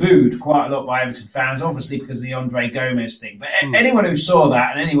getting booed quite a lot by Everton fans, obviously because of the Andre Gomez thing. But anyone who saw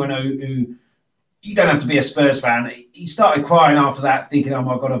that, and anyone who you don't have to be a Spurs fan, he started crying after that, thinking, "Oh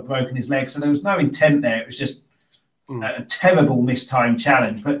my God, I've broken his leg." So there was no intent there. It was just a terrible mistimed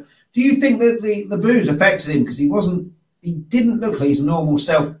challenge. But do you think that the boos affected him because he didn't look like his normal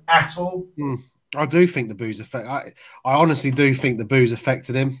self at all? I do think the boos I honestly do think the boos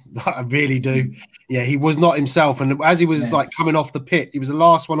affected him. I really do. Yeah, he was not himself, and as he was like coming off the pitch, he was the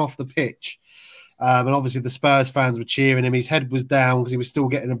last one off the pitch, and obviously the Spurs fans were cheering him. His head was down because he was still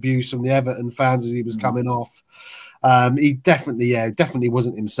getting abuse from the Everton fans as he was coming off. He definitely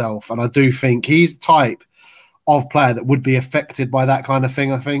wasn't himself, and I do think he's the type of player that would be affected by that kind of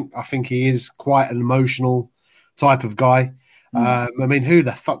thing. I think he is quite an emotional type of guy. I mean, who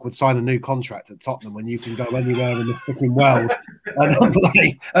the fuck would sign a new contract at Tottenham when you can go anywhere in the fucking world and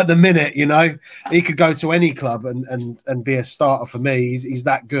play at the minute? You know, he could go to any club and be a starter for me. He's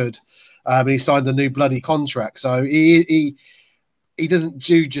that good, and he signed a new bloody contract. So he doesn't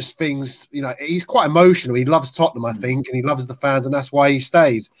do just things. You know, he's quite emotional. He loves Tottenham, I think, and he loves the fans, and that's why he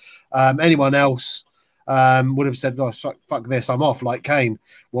stayed. Anyone else would have said, "Oh, fuck this, I'm off," like Kane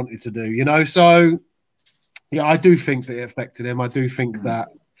wanted to do. You know, so. Yeah, I do think that it affected him. I do think that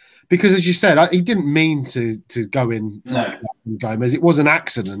because, as you said, he didn't mean to go in like that in Gomez. It was an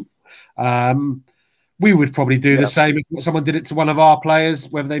accident. We would probably do the same if someone did it to one of our players,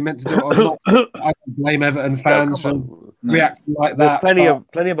 whether they meant to do it or not. I don't blame Everton fans for reacting like that.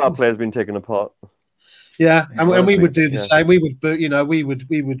 Plenty of our players been taken apart. Yeah, and we would do the same. We would boo, we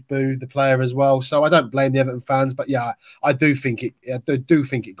would boo the player as well. So I don't blame the Everton fans, but yeah, I do think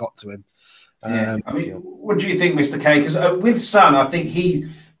it got to him. Yeah. I mean, what do you think, Mr. K? Because with Son, I think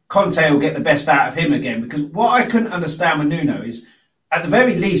Conte will get the best out of him again. Because what I couldn't understand with Nuno is at the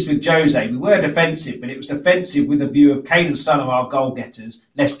very least with Jose, we were defensive, but it was defensive with a view of Kane and Son are our goal getters.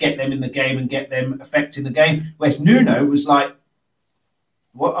 Let's get them in the game and get them affecting the game. Whereas Nuno was like,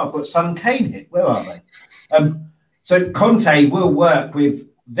 what? I've got Son and Kane hit. Where are they? So Conte will work with,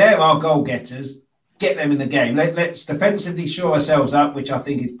 they're our goal getters, get them in the game. Let's defensively shore ourselves up, which I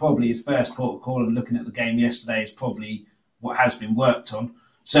think is probably his first port of call, and looking at the game yesterday is probably what has been worked on,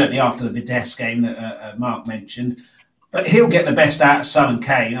 certainly after the Vitesse game that Mark mentioned. But he'll get the best out of Son and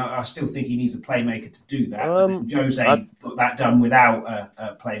Kane. I still think he needs a playmaker to do that. Jose got that done without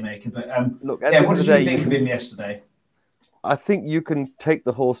a playmaker. But look, what did you think of him yesterday? I think you can take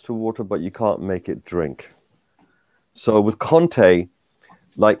the horse to water, but you can't make it drink. So with Conte,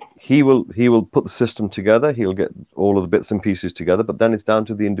 like he will put the system together. He'll get all of the bits and pieces together. But then it's down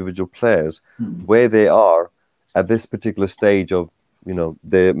to the individual players where they are at this particular stage of, you know,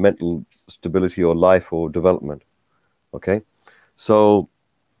 their mental stability or life or development. Okay, so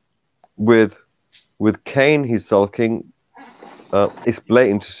with Kane, he's sulking. It's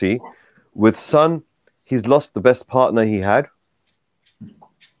blatant to see. With Son, he's lost the best partner he had,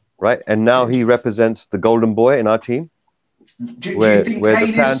 right? And now he represents the golden boy in our team. Do you think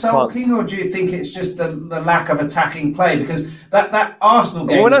Kane is sulking, or do you think it's just the lack of attacking play? Because that Arsenal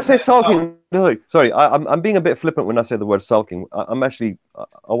game. When I say sulking, no, sorry, I'm being a bit flippant when I say the word sulking. I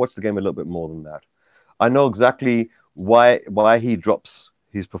watched the game a little bit more than that. I know exactly why he drops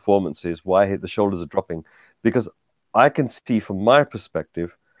his performances, why the shoulders are dropping, because I can see from my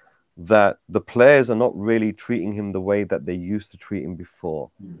perspective that the players are not really treating him the way that they used to treat him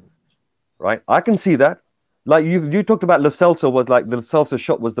before. Right? I can see that. Like you talked about Lo Celso, was like the Lo Celso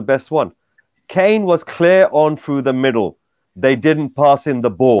shot was the best one. Kane was clear on through the middle. They didn't pass in the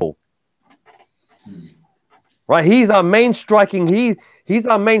ball. Right? He's our main striking. He's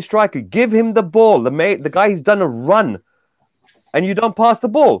our main striker. Give him the ball. The guy, he's done a run, and you don't pass the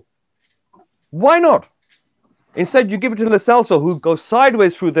ball. Why not? Instead, you give it to Lo Celso, who goes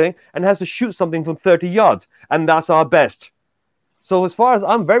sideways through there and has to shoot something from 30 yards, and that's our best. So as far as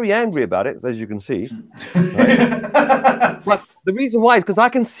I'm very angry about it, as you can see, right? But the reason why is because I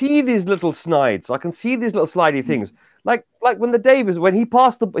can see these little snides. I can see these little slidey things. Like when the Davies, when he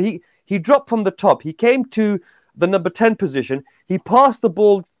passed he dropped from the top. He came to the number 10 position. He passed the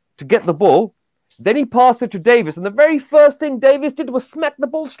ball to get the ball. Then he passed it to Davis. And the very first thing Davis did was smack the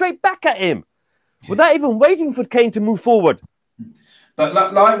ball straight back at him without even waiting for Kane to move forward. But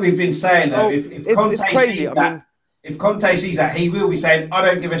like we've been saying, though, if Conte sees that, if Conte sees that, he will be saying, I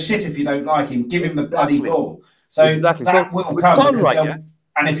don't give a shit if you don't like him. Give him the bloody ball. So that will come. Son, right, yeah?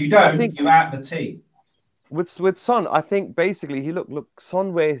 And if you don't, you're out of the team. With Son, I think basically look,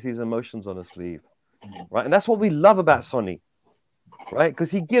 Son wears his emotions on his sleeve. Right, and that's what we love about Sonny, right?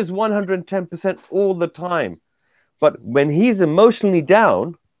 Because he gives 110% all the time. But when he's emotionally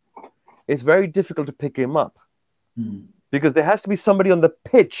down, it's very difficult to pick him up because there has to be somebody on the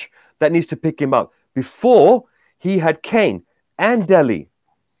pitch that needs to pick him up. Before, he had Kane and Dele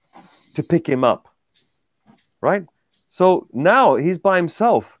to pick him up, right? So now he's by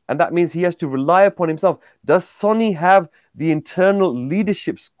himself, and that means he has to rely upon himself. Does Sonny have the internal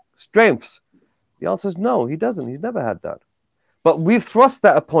leadership strengths? The answer is no, he doesn't. He's never had that. But we've thrust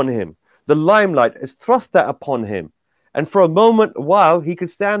that upon him. The limelight has thrust that upon him. And for a moment, while he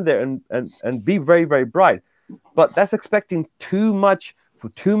could stand there and be very, very bright. But that's expecting too much for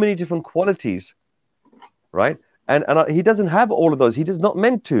too many different qualities, right? And he doesn't have all of those. He does not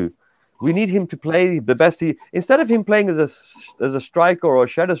meant to. We need him to play the best. Instead of him playing as a striker or a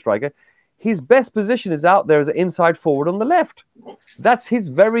shadow striker, his best position is out there as an inside forward on the left. That's his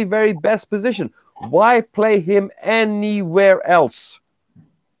very, very best position. Why play him anywhere else?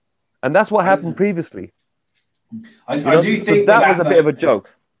 And that's what happened previously. I do think so that was a bit of a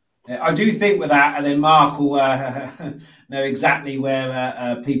joke. I do think with that, and then Mark will know exactly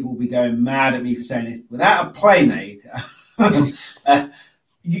where people will be going mad at me for saying this. Without a playmaker,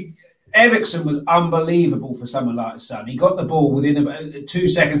 Eriksen was unbelievable for someone like Son. He got the ball within about 2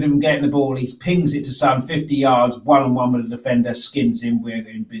 seconds of him getting the ball. He pings it to Son 50 yards, one-on-one with the defender, skins him. We're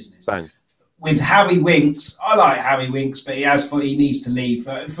in business. Bang. With Harry Winks, I like Harry Winks, but he needs to leave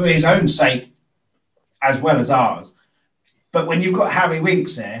for his own sake as well as ours. But when you've got Harry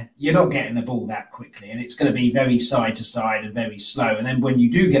Winks there, you're not getting the ball that quickly, and it's going to be very side to side and very slow. And then when you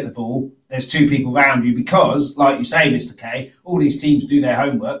do get the ball, there's two people around you because, like you say, Mr. K, all these teams do their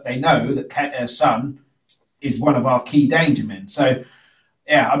homework. They know that Son is one of our key danger men. So,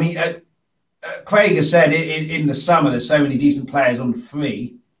 yeah, I mean, Craig has said in the summer there's so many decent players on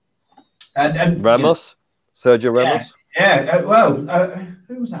free. And Ramos, Sergio Ramos. Yeah,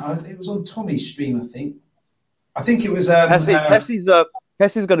 who was that? It was on Tommy's stream, I think. I think it was Kessie's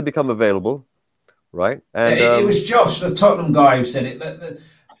going to become available, right? And it was Josh, the Tottenham guy, who said it. That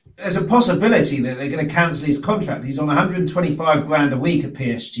there's a possibility that they're going to cancel his contract. He's on 125 grand a week at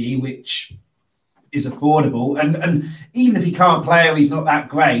PSG, which is affordable. And even if he can't play or he's not that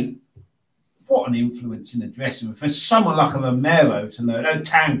great, what an influence in the dressing room for someone like a Romero to learn,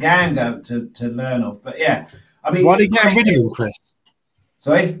 Tanganga to learn of. But yeah, I mean, why are they getting rid of him, Chris?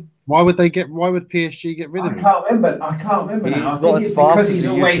 Sorry. Why would PSG get rid of him? I can't remember now. I think it's because he's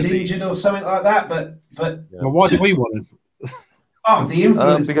always injured or something like that. But well, why do we want him? Oh, the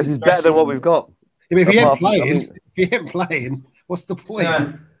influence because he's better than what we've got. I mean, if he ain't playing, what's the point?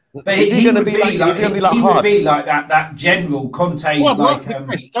 But he would be like that general Conte. Well,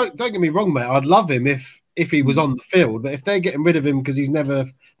 Chris, don't get me wrong, mate. I'd love him if he was on the field, but if they're getting rid of him because he's never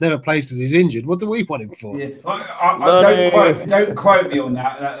plays because he's injured, what do we want him for? Yeah. Don't quote me on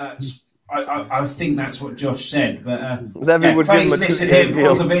that. I think that's what Josh said. But Craig's listed here: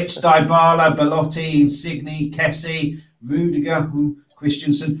 Brozovic, Dybala, Belotti, Insigne, Kessie, Rudiger,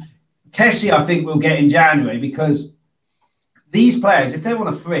 Christensen. Kessie, I think we'll get in January because these players, if they're on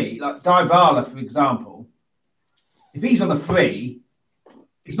a free, like Dybala, for example, if he's on a free,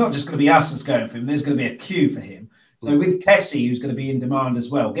 it's not just going to be us that's going for him. There's going to be a queue for him. So with Kessie, who's going to be in demand as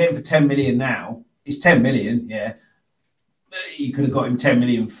well, get him for 10 million now. It's 10 million, yeah. You could have got him 10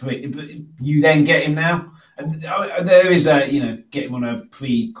 million free, but you then get him now. And there is get him on a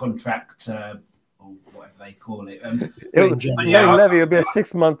pre-contract or whatever they call it. Levy will be a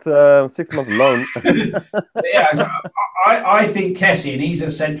 6 month loan. I think Kessie, and he's a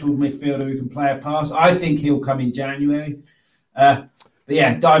central midfielder who can play a pass. I think he'll come in January. But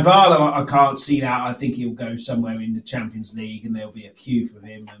yeah, Dybala, I can't see that. I think he'll go somewhere in the Champions League and there'll be a queue for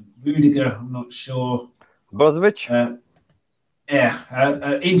him. And Rudiger, I'm not sure. Brozovic?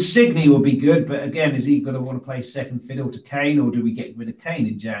 Insigne will be good, but again, is he going to want to play second fiddle to Kane, or do we get rid of Kane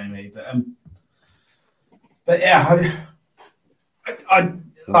in January? But yeah, I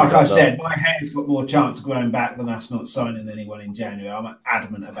like I said, my hair's got more chance of growing back than us not signing anyone in January. I'm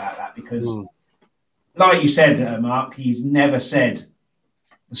adamant about that because, like you said, Mark, he's never said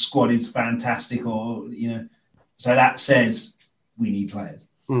the squad is fantastic, or so that says we need players.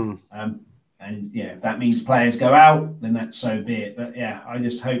 And yeah, if that means players go out, then that's so be it. But yeah, I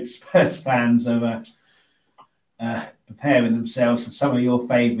just hope Spurs fans are preparing themselves for some of your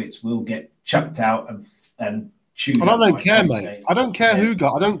favourites will get chucked out and chewed. I don't care, mate. I don't care who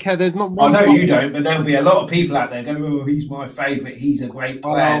got. I don't care. There's not one. I know you don't, but there'll be a lot of people out there going, "Oh, he's my favourite. He's a great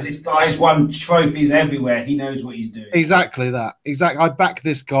player. This guy's won trophies everywhere. He knows what he's doing." Exactly that. Exactly. I back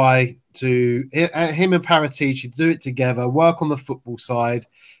this guy to him and Paratici do it together. Work on the football side.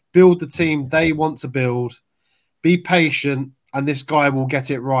 Build the team they want to build, be patient, and this guy will get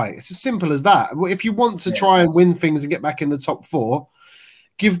it right. It's as simple as that. If you want to try and win things and get back in the top four,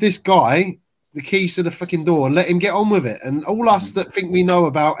 give this guy the keys to the fucking door and let him get on with it. And all us that think we know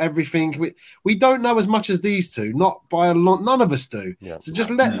about everything, we don't know as much as these two, not by a lot. None of us do. Yeah. So just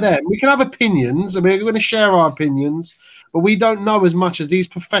let them. We can have opinions, and we're going to share our opinions, but we don't know as much as these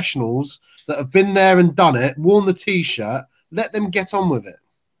professionals that have been there and done it, worn the T-shirt. Let them get on with it.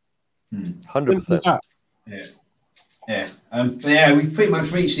 100%. Yeah. We've pretty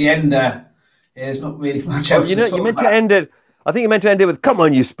much reached the end. There's not really much else. You meant to end it. I think you meant to end it with "Come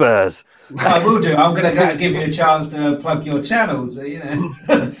on, you Spurs." I will do. I'm going to give you a chance to plug your channels. Equal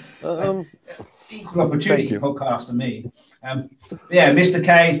opportunity podcast to me. Mr.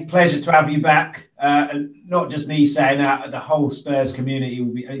 K, pleasure to have you back. And not just me saying that. The whole Spurs community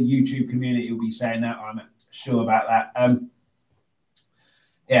will be, YouTube community will be saying that. I'm sure about that.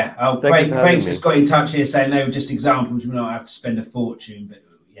 Craig's just got in touch here saying they were just examples. We don't have to spend a fortune, but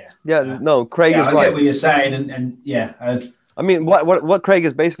Craig is right. I get what you're saying, I mean, what Craig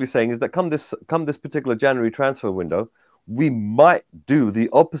is basically saying is that come this particular January transfer window, we might do the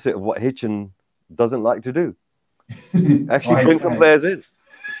opposite of what Hitchen doesn't like to do. Actually, bring some players in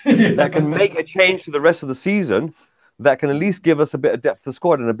that can make a change to the rest of the season, that can at least give us a bit of depth of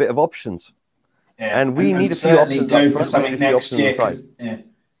squad and a bit of options. Yeah, and we need to certainly go for something next year.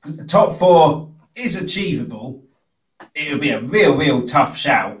 The top four is achievable. It'll be a real tough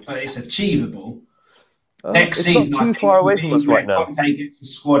shout, but it's achievable. Next season, not too far away from us right now. Conte gets the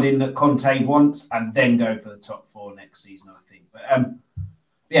squad in that Conte wants, and then go for the top four next season, I think. But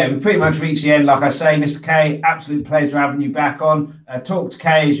we pretty much reached the end. Like I say, Mr. K, absolute pleasure having you back on. Talk to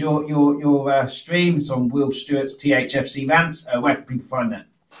K is your stream. It's on Will Stewart's THFC Rants. Where can people find that?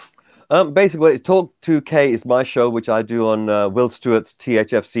 Basically, Talk to K is my show, which I do on Will Stewart's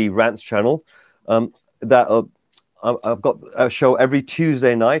THFC Rants channel. I've got a show every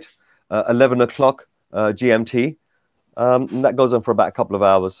Tuesday night, 11 o'clock GMT. And that goes on for about a couple of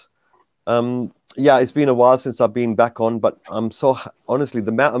hours. Yeah, it's been a while since I've been back on, but I'm so honestly,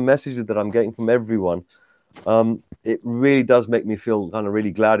 the amount of messages that I'm getting from everyone, it really does make me feel kind of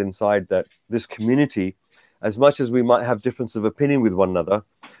really glad inside that this community, as much as we might have difference of opinion with one another,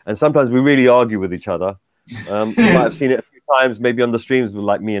 and sometimes we really argue with each other. You might have seen it a few times, maybe on the streams with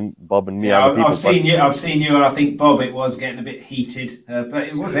like me and Bob and me. Yeah, other people, I've seen you, and I think Bob, it was getting a bit heated, but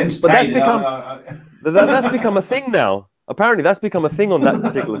it was entertaining. But that's become a thing now. Apparently, that's become a thing on that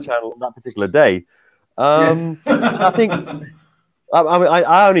particular channel, that particular day. I think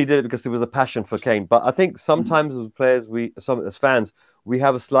I only did it because it was a passion for Kane. But I think sometimes as players, as fans, we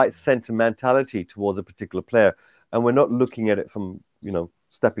have a slight sentimentality towards a particular player, and we're not looking at it from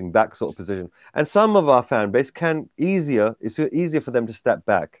stepping back sort of position. And some of our fan base it's easier for them to step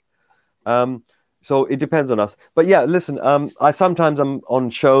back. So it depends on us. But yeah, listen, I sometimes I'm on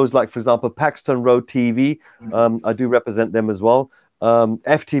shows like, for example, Paxton Road TV. I do represent them as well.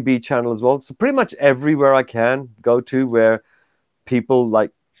 FTB channel as well. So pretty much everywhere I can go to where people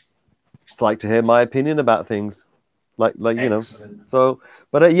like to hear my opinion about things. Like So,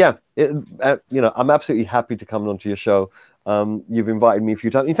 but yeah, I'm absolutely happy to come onto your show. You've invited me a few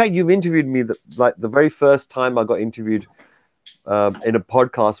times. In fact, you've interviewed me. The very first time I got interviewed in a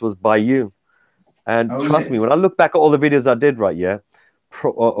podcast was by you. And trust me, when I look back at all the videos I did,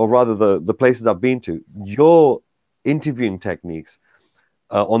 or rather the places I've been to, your interviewing techniques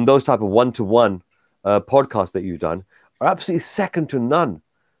on those type of one-to-one podcasts that you've done are absolutely second to none.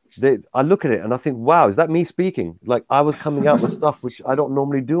 I look at it and I think, wow, is that me speaking? Like I was coming out with stuff which I don't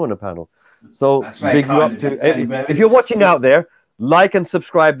normally do on a panel. So big you up to if you're watching out there, like and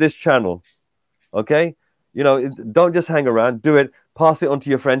subscribe this channel. Okay, don't just hang around. Do it. Pass it on to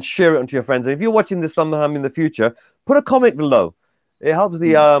your friends. Share it onto your friends. And if you're watching this sometime in the future, put a comment below. It helps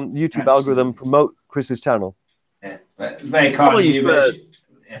the YouTube algorithm promote Chris's channel. Yeah, very kind of you.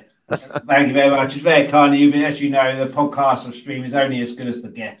 Thank you very much. It's very kind of you. But as you know, the podcast or stream is only as good as the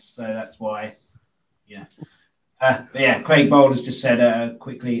guests, so that's why. Yeah. But yeah, Craig Bold has just said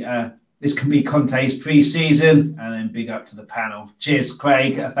quickly. This can be Conte's pre-season, and then big up to the panel. Cheers,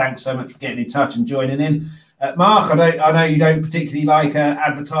 Craig. Thanks so much for getting in touch and joining in. Mark, I know you don't particularly like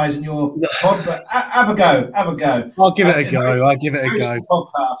advertising your pod, but have a go. I'll give it a go.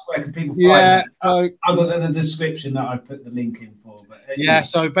 Podcast. Where can people find it? Other than the description that I put the link in for. But,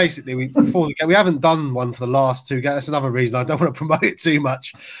 so basically, before the game, we haven't done one for the last two games. That's another reason I don't want to promote it too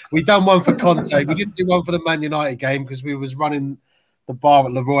much. We've done one for Conte. We didn't do one for the Man United game because we was running the bar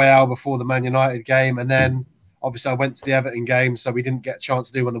at Le Royale before the Man United game, and then obviously I went to the Everton game, so we didn't get a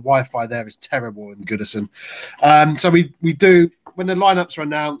chance to do one. The Wi-Fi there is terrible in Goodison. So we do, when the lineups are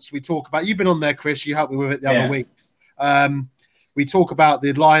announced, we talk about, you've been on there, Chris, you helped me with it the other week. We talk about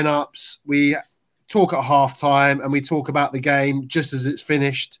the lineups, we talk at halftime, and we talk about the game just as it's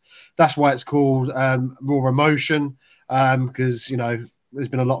finished. That's why it's called Raw Emotion, because, there's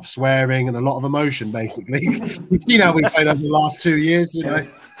been a lot of swearing and a lot of emotion, basically. You've seen how we played over the last 2 years,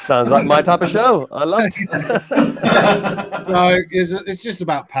 Sounds like my type of show. I love it. So it's just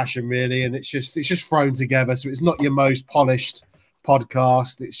about passion, really, and it's just thrown together. So it's not your most polished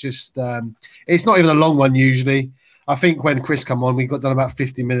podcast. It's just it's not even a long one usually. I think when Chris come on, we got done about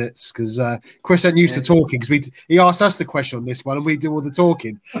 50 minutes because Chris ain't used to talking because he asked us the question on this one and we do all the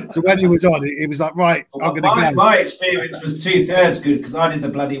talking. So when he was on, it was like, right, I'm going to go. My experience was 2/3 good because I did the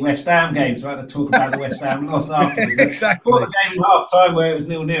bloody West Ham game, so I had to talk about the West Ham loss afterwards. Exactly. The game at half time where it was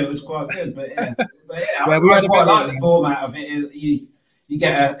 0-0, it was quite good. But yeah, I quite like the format of it. You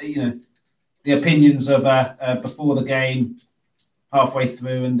get the opinions of before the game, halfway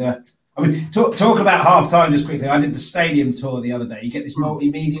through, and. I mean, talk about half-time just quickly. I did the stadium tour the other day. You get this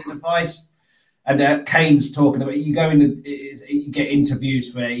multimedia device, and Kane's talking about. You go in, you get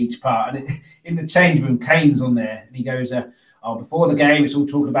interviews for each part, and in the change room, Kane's on there, and he goes, before the game, it's all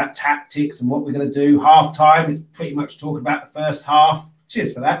talking about tactics and what we're going to do. Half-time, it's pretty much talking about the first half.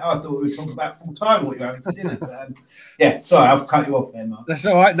 Cheers for that. I thought we were talking about full-time, what you're having for dinner. But, sorry, I've cut you off there, Mark. That's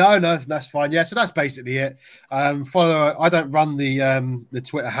all right. No, that's fine. Yeah, so that's basically it. I don't run the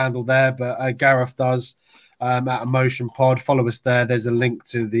Twitter handle there, but Gareth does at Emotion Pod. Follow us there. There's a link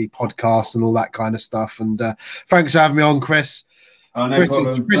to the podcast and all that kind of stuff. And thanks for having me on, Chris. Oh, no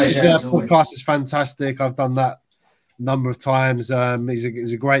Chris's podcast is fantastic. I've done that a number of times.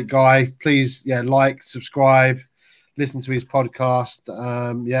 He's a great guy. Please, like, subscribe. Listen to his podcast.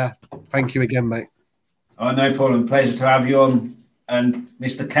 Thank you again, mate. Oh, no problem. Pleasure to have you on. And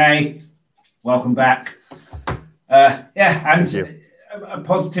Mr. K, welcome back. And a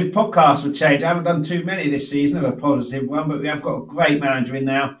positive podcast would change. I haven't done too many this season of a positive one, but we have got a great manager in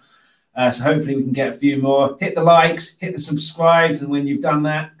now. So hopefully we can get a few more. Hit the likes, hit the subscribes, and when you've done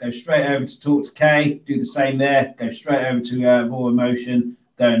that, go straight over to Talk to Kay. Do the same there. Go straight over to Raw Emotion.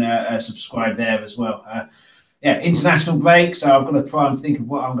 Go and subscribe there as well. International break, so I've got to try and think of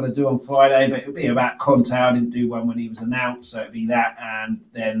what I'm going to do on Friday, but it'll be about Conte. I didn't do one when he was announced, so it'll be that, and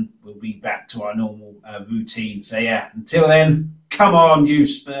then we'll be back to our normal routine. So, until then, come on, you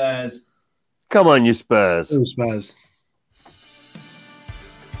Spurs. Come on, you Spurs. Go Spurs.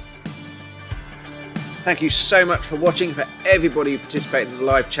 Thank you so much for watching, for everybody who participated in the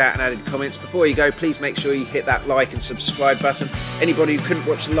live chat and added comments. Before you go, please make sure you hit that like and subscribe button. Anybody who couldn't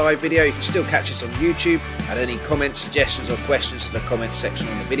watch the live video, you can still catch us on YouTube. Add any comments, suggestions or questions to the comments section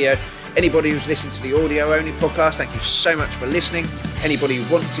on the video. Anybody who's listened to the audio-only podcast, thank you so much for listening. Anybody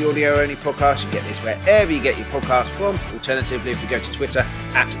who wants the audio-only podcast, you get this wherever you get your podcast from. Alternatively, if you go to Twitter,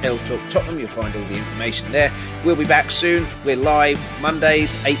 @LTalkTottenham, you'll find all the information there. We'll be back soon. We're live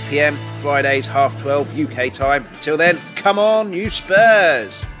Mondays, 8 p.m, Fridays, 12:30 UK time. Until then, come on, you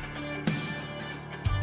Spurs!